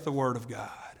saith the Word of God.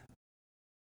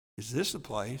 Is this the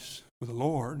place where the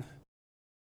Lord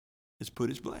has put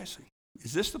His blessing?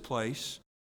 Is this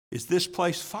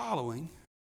place following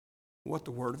what the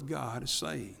Word of God is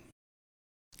saying?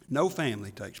 No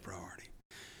family takes priority.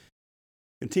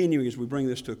 Continuing as we bring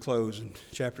this to a close in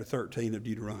chapter 13 of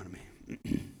Deuteronomy.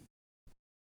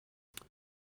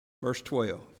 Verse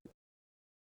 12.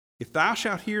 If thou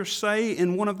shalt hear say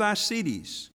in one of thy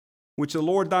cities, which the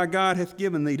Lord thy God hath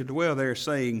given thee to dwell there,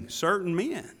 saying, certain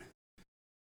men,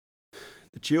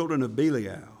 the children of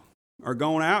Belial, are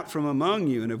gone out from among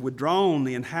you and have withdrawn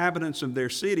the inhabitants of their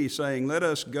city, saying, let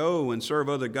us go and serve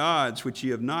other gods which ye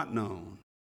have not known.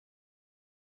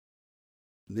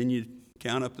 And then you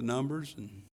count up the numbers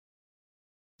and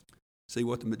see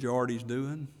what the majority is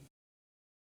doing,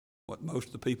 what most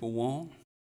of the people want,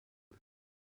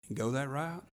 and go that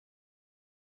route.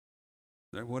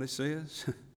 Is that what it says?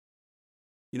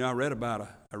 You know, I read about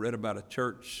a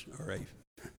church, or I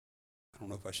don't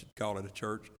know if I should call it a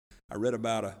church. I read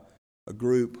about a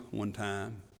group one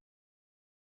time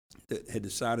that had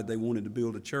decided they wanted to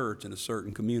build a church in a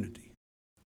certain community.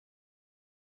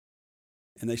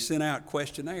 And they sent out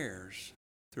questionnaires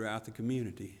throughout the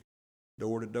community,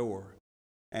 door to door,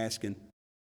 asking,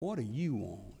 what do you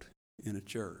want in a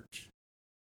church?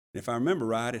 And if I remember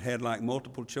right, it had like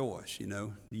multiple choice, you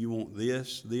know. Do you want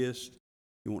this?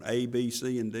 You want A, B,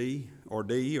 C, and D? Or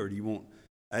do you want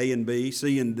A and B,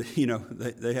 C and D? You know,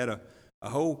 they had a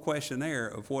whole questionnaire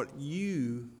of what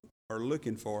you are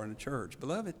looking for in a church.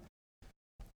 Beloved,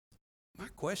 my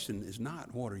question is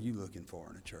not what are you looking for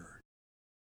in a church?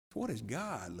 What is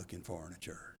God looking for in a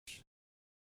church?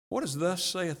 What is thus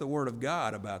saith the Word of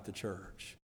God about the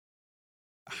church?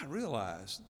 I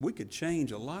realized we could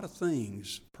change a lot of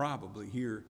things probably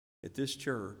here at this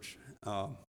church,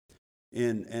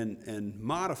 and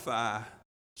modify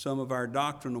some of our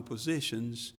doctrinal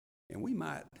positions, and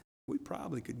we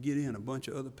probably could get in a bunch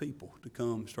of other people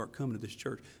to start coming to this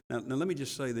church. Now let me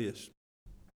just say this.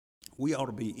 We ought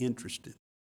to be interested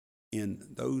in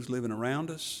those living around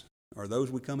us or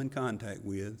those we come in contact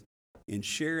with, in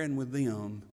sharing with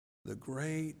them the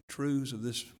great truths of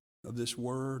this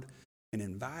word, and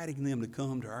inviting them to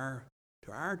come to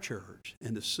our church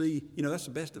and to see. That's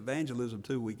the best evangelism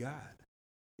tool we got,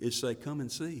 is say, come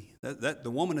and see. That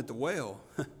the woman at the well,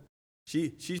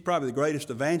 she's probably the greatest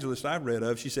evangelist I've read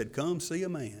of. She said, come see a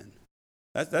man.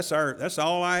 That's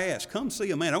all I ask. Come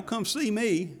see a man. Don't come see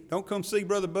me. Don't come see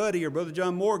Brother Buddy or Brother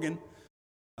John Morgan.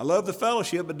 I love the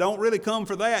fellowship, but don't really come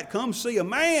for that. Come see a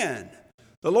man,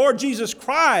 the Lord Jesus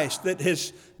Christ, that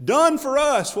has done for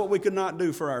us what we could not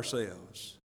do for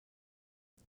ourselves.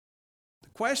 The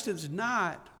question is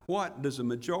not, what does a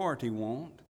majority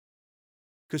want?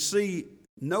 Because, see,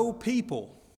 no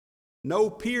people, no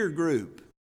peer group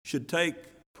should take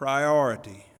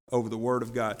priority over the Word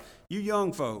of God. You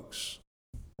young folks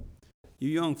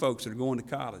that are going to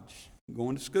college,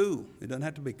 going to school, it doesn't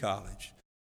have to be college,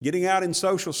 getting out in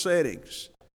social settings.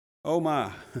 Oh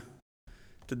my,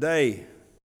 today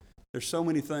there's so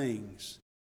many things,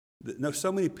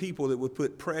 so many people that would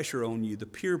put pressure on you. The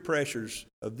peer pressures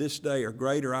of this day are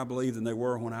greater, I believe, than they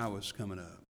were when I was coming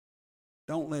up.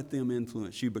 Don't let them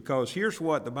influence you, because here's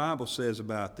what the Bible says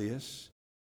about this.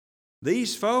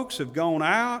 These folks have gone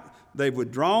out, they've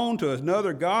withdrawn to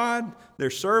another god, they're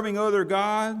serving other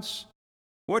gods.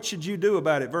 What should you do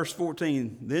about it? Verse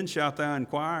 14, then shalt thou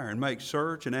inquire and make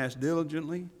search and ask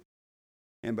diligently.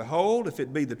 And behold, if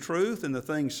it be the truth and the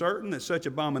thing certain that such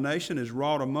abomination is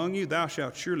wrought among you, thou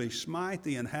shalt surely smite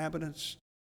the inhabitants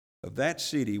of that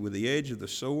city with the edge of the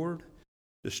sword,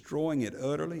 destroying it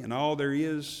utterly, and all there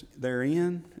is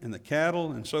therein, and the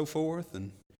cattle and so forth.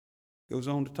 And goes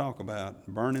on to talk about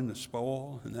burning the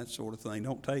spoil and that sort of thing.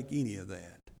 Don't take any of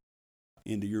that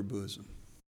into your bosom.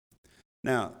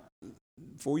 Now,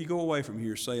 before you go away from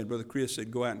here saying, Brother Chris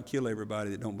said, go out and kill everybody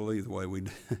that don't believe the way we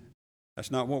do.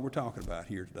 That's not what we're talking about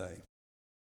here today.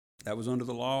 That was under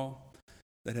the law.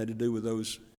 That had to do with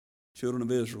those children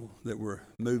of Israel that were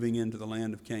moving into the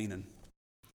land of Canaan.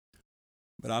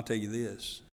 But I'll tell you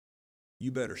this,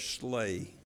 you better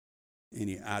slay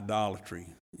any idolatry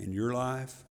in your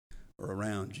life or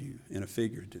around you in a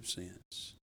figurative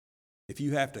sense. If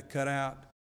you have to cut out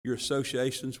your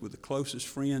associations with the closest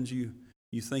friends you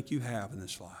think you have in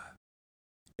this life,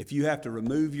 if you have to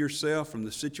remove yourself from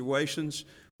the situations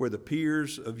where the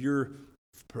peers of your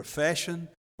profession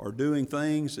are doing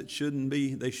things that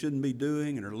they shouldn't be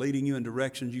doing and are leading you in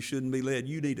directions you shouldn't be led,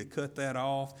 you need to cut that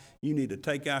off. You need to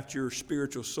take out your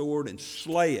spiritual sword and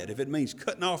slay it. If it means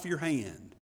cutting off your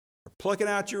hand or plucking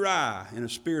out your eye in a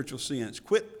spiritual sense,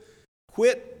 quit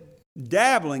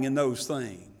dabbling in those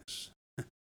things.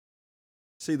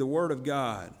 See, the Word of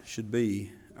God should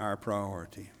be our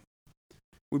priority.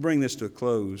 We bring this to a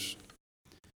close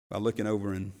by looking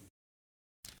over in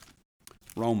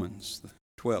Romans, the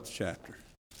 12th chapter.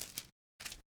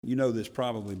 You know this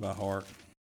probably by heart.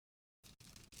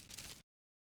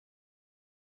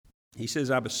 He says,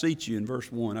 I beseech you, in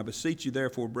verse 1, I beseech you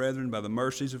therefore, brethren, by the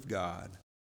mercies of God,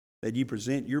 that ye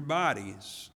present your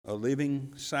bodies a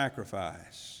living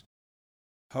sacrifice,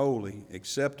 holy,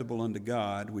 acceptable unto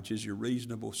God, which is your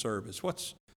reasonable service.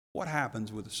 What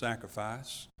happens with a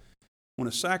sacrifice? When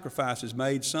a sacrifice is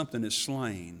made, something is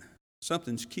slain.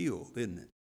 Something's killed, isn't it?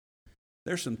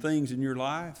 There's some things in your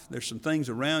life, there's some things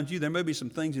around you, there may be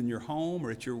some things in your home or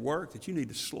at your work that you need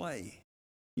to slay.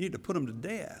 You need to put them to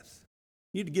death.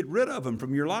 You need to get rid of them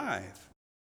from your life.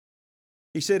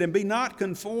 He said, and be not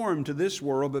conformed to this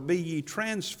world, but be ye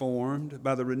transformed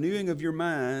by the renewing of your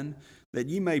mind, that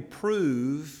ye may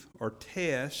prove or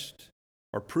test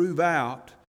or prove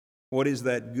out what is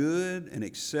that good and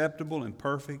acceptable and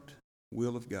perfect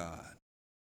will of God.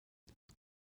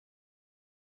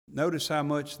 Notice how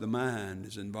much the mind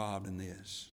is involved in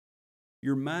this.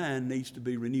 Your mind needs to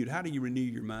be renewed. How do you renew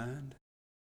your mind?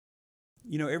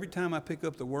 You know, every time I pick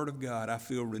up the Word of God, I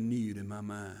feel renewed in my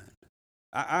mind.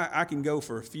 I can go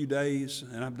for a few days,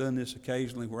 and I've done this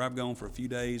occasionally, where I've gone for a few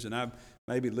days, and I've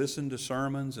maybe listened to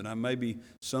sermons, and I maybe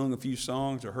sung a few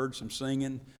songs or heard some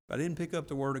singing, but I didn't pick up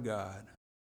the Word of God.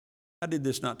 I did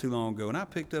this not too long ago, and I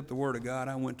picked up the Word of God.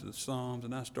 I went to the Psalms,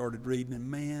 and I started reading,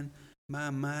 and man, my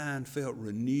mind felt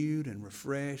renewed and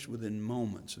refreshed within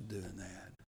moments of doing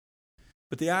that.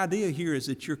 But the idea here is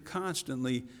that you're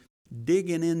constantly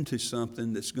digging into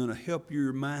something that's going to help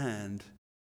your mind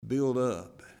build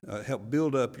up, help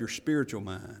build up your spiritual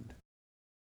mind.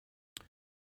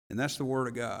 And that's the Word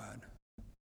of God.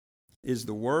 Is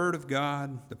the Word of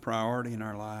God the priority in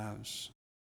our lives?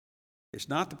 It's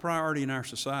not the priority in our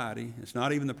society. It's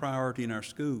not even the priority in our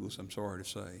schools, I'm sorry to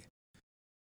say.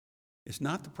 It's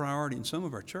not the priority in some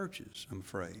of our churches, I'm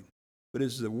afraid. But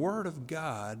is the Word of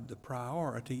God the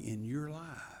priority in your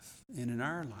life and in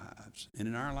our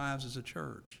lives as a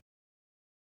church?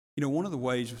 You know, one of the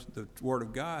ways the Word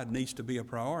of God needs to be a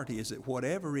priority is that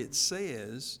whatever it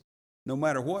says, no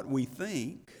matter what we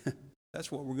think,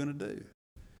 that's what we're going to do.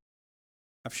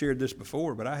 I've shared this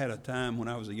before, but I had a time when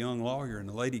I was a young lawyer and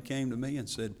a lady came to me and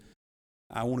said,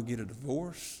 I want to get a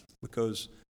divorce because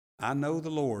I know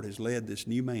the Lord has led this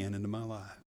new man into my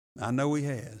life. I know He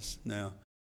has. Now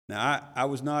I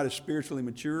was not as spiritually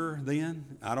mature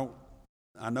then.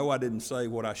 I know I didn't say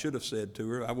what I should have said to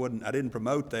her. I didn't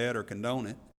promote that or condone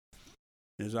it.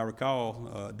 As I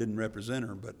recall, didn't represent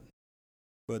her.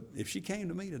 But if she came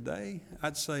to me today,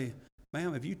 I'd say,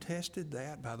 ma'am, have you tested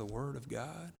that by the Word of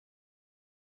God?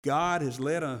 God has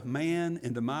led a man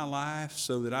into my life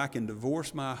so that I can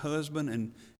divorce my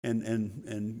husband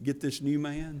and get this new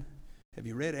man. Have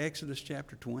you read Exodus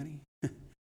chapter 20?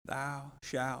 Thou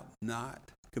shalt not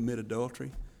commit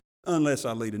adultery unless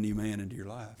I lead a new man into your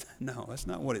life. No, that's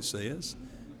not what it says.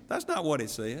 That's not what it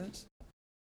says.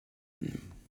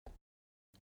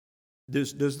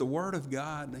 Does the Word of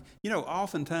God,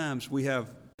 oftentimes we have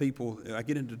people, I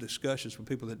get into discussions with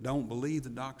people that don't believe the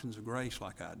doctrines of grace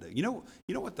like I do. You know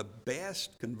what the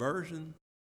best conversion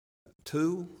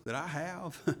tool that I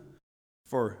have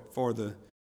for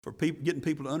people, getting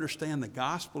people to understand the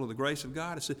gospel of the grace of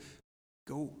God is to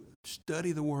go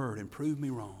study the Word and prove me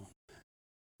wrong.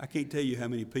 I can't tell you how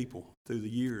many people through the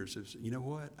years have said, you know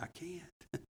what, I can't.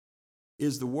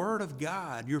 Is the Word of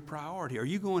God your priority? Are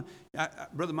you going,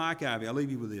 Brother Mike Ivey, I'll leave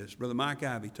you with this. Brother Mike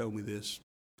Ivey told me this.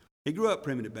 He grew up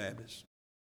Primitive Baptist.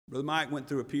 Brother Mike went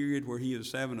through a period where he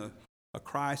was having a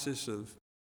crisis of,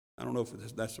 I don't know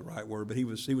if that's the right word, but he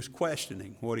was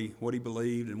questioning what he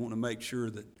believed and wanting to make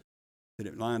sure that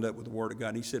it lined up with the Word of God.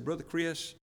 And he said, Brother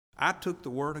Chris, I took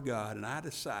the Word of God and I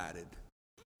decided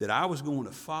that I was going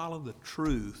to follow the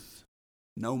truth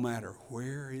no matter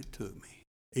where it took me,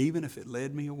 even if it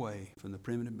led me away from the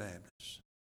Primitive Baptists.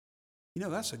 You know,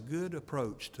 that's a good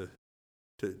approach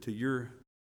to your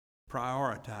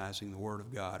prioritizing the Word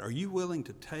of God. Are you willing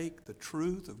to take the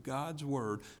truth of God's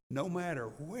Word no matter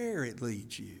where it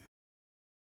leads you?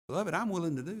 Beloved, I'm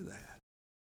willing to do that.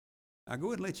 I'll go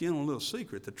ahead and let you in on a little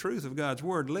secret. The truth of God's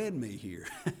Word led me here.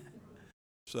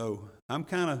 So I'm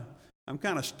kind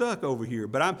of stuck over here,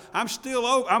 but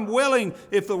I'm willing.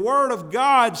 If the Word of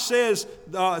God says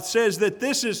that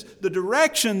this is the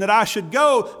direction that I should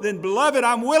go, then beloved,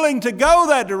 I'm willing to go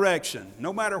that direction,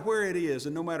 no matter where it is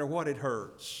and no matter what it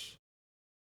hurts.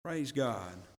 Praise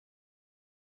God.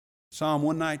 Psalm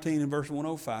 119 and verse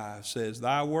 105 says,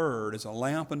 Thy word is a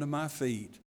lamp unto my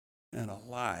feet and a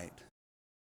light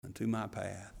unto my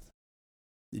path.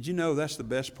 Did you know that's the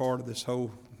best part of this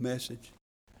whole message?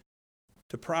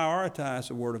 To prioritize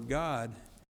the Word of God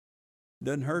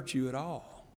doesn't hurt you at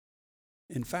all.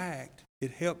 In fact,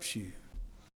 it helps you.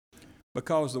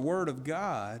 Because the Word of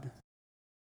God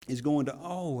is going to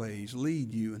always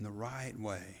lead you in the right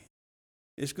way.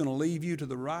 It's going to lead you to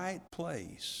the right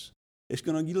place. It's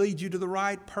going to lead you to the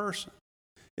right person.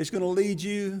 It's going to lead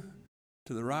you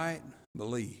to the right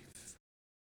belief.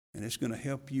 And it's going to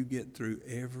help you get through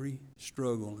every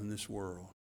struggle in this world.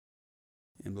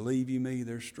 And believe you me,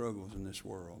 there's struggles in this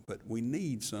world. But we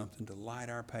need something to light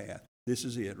our path. This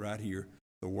is it right here.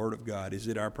 The Word of God. Is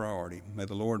it our priority? May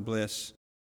the Lord bless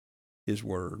His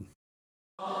Word.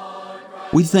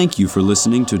 We thank you for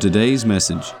listening to today's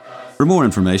message. For more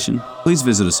information, please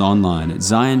visit us online at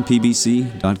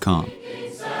zionpbc.com.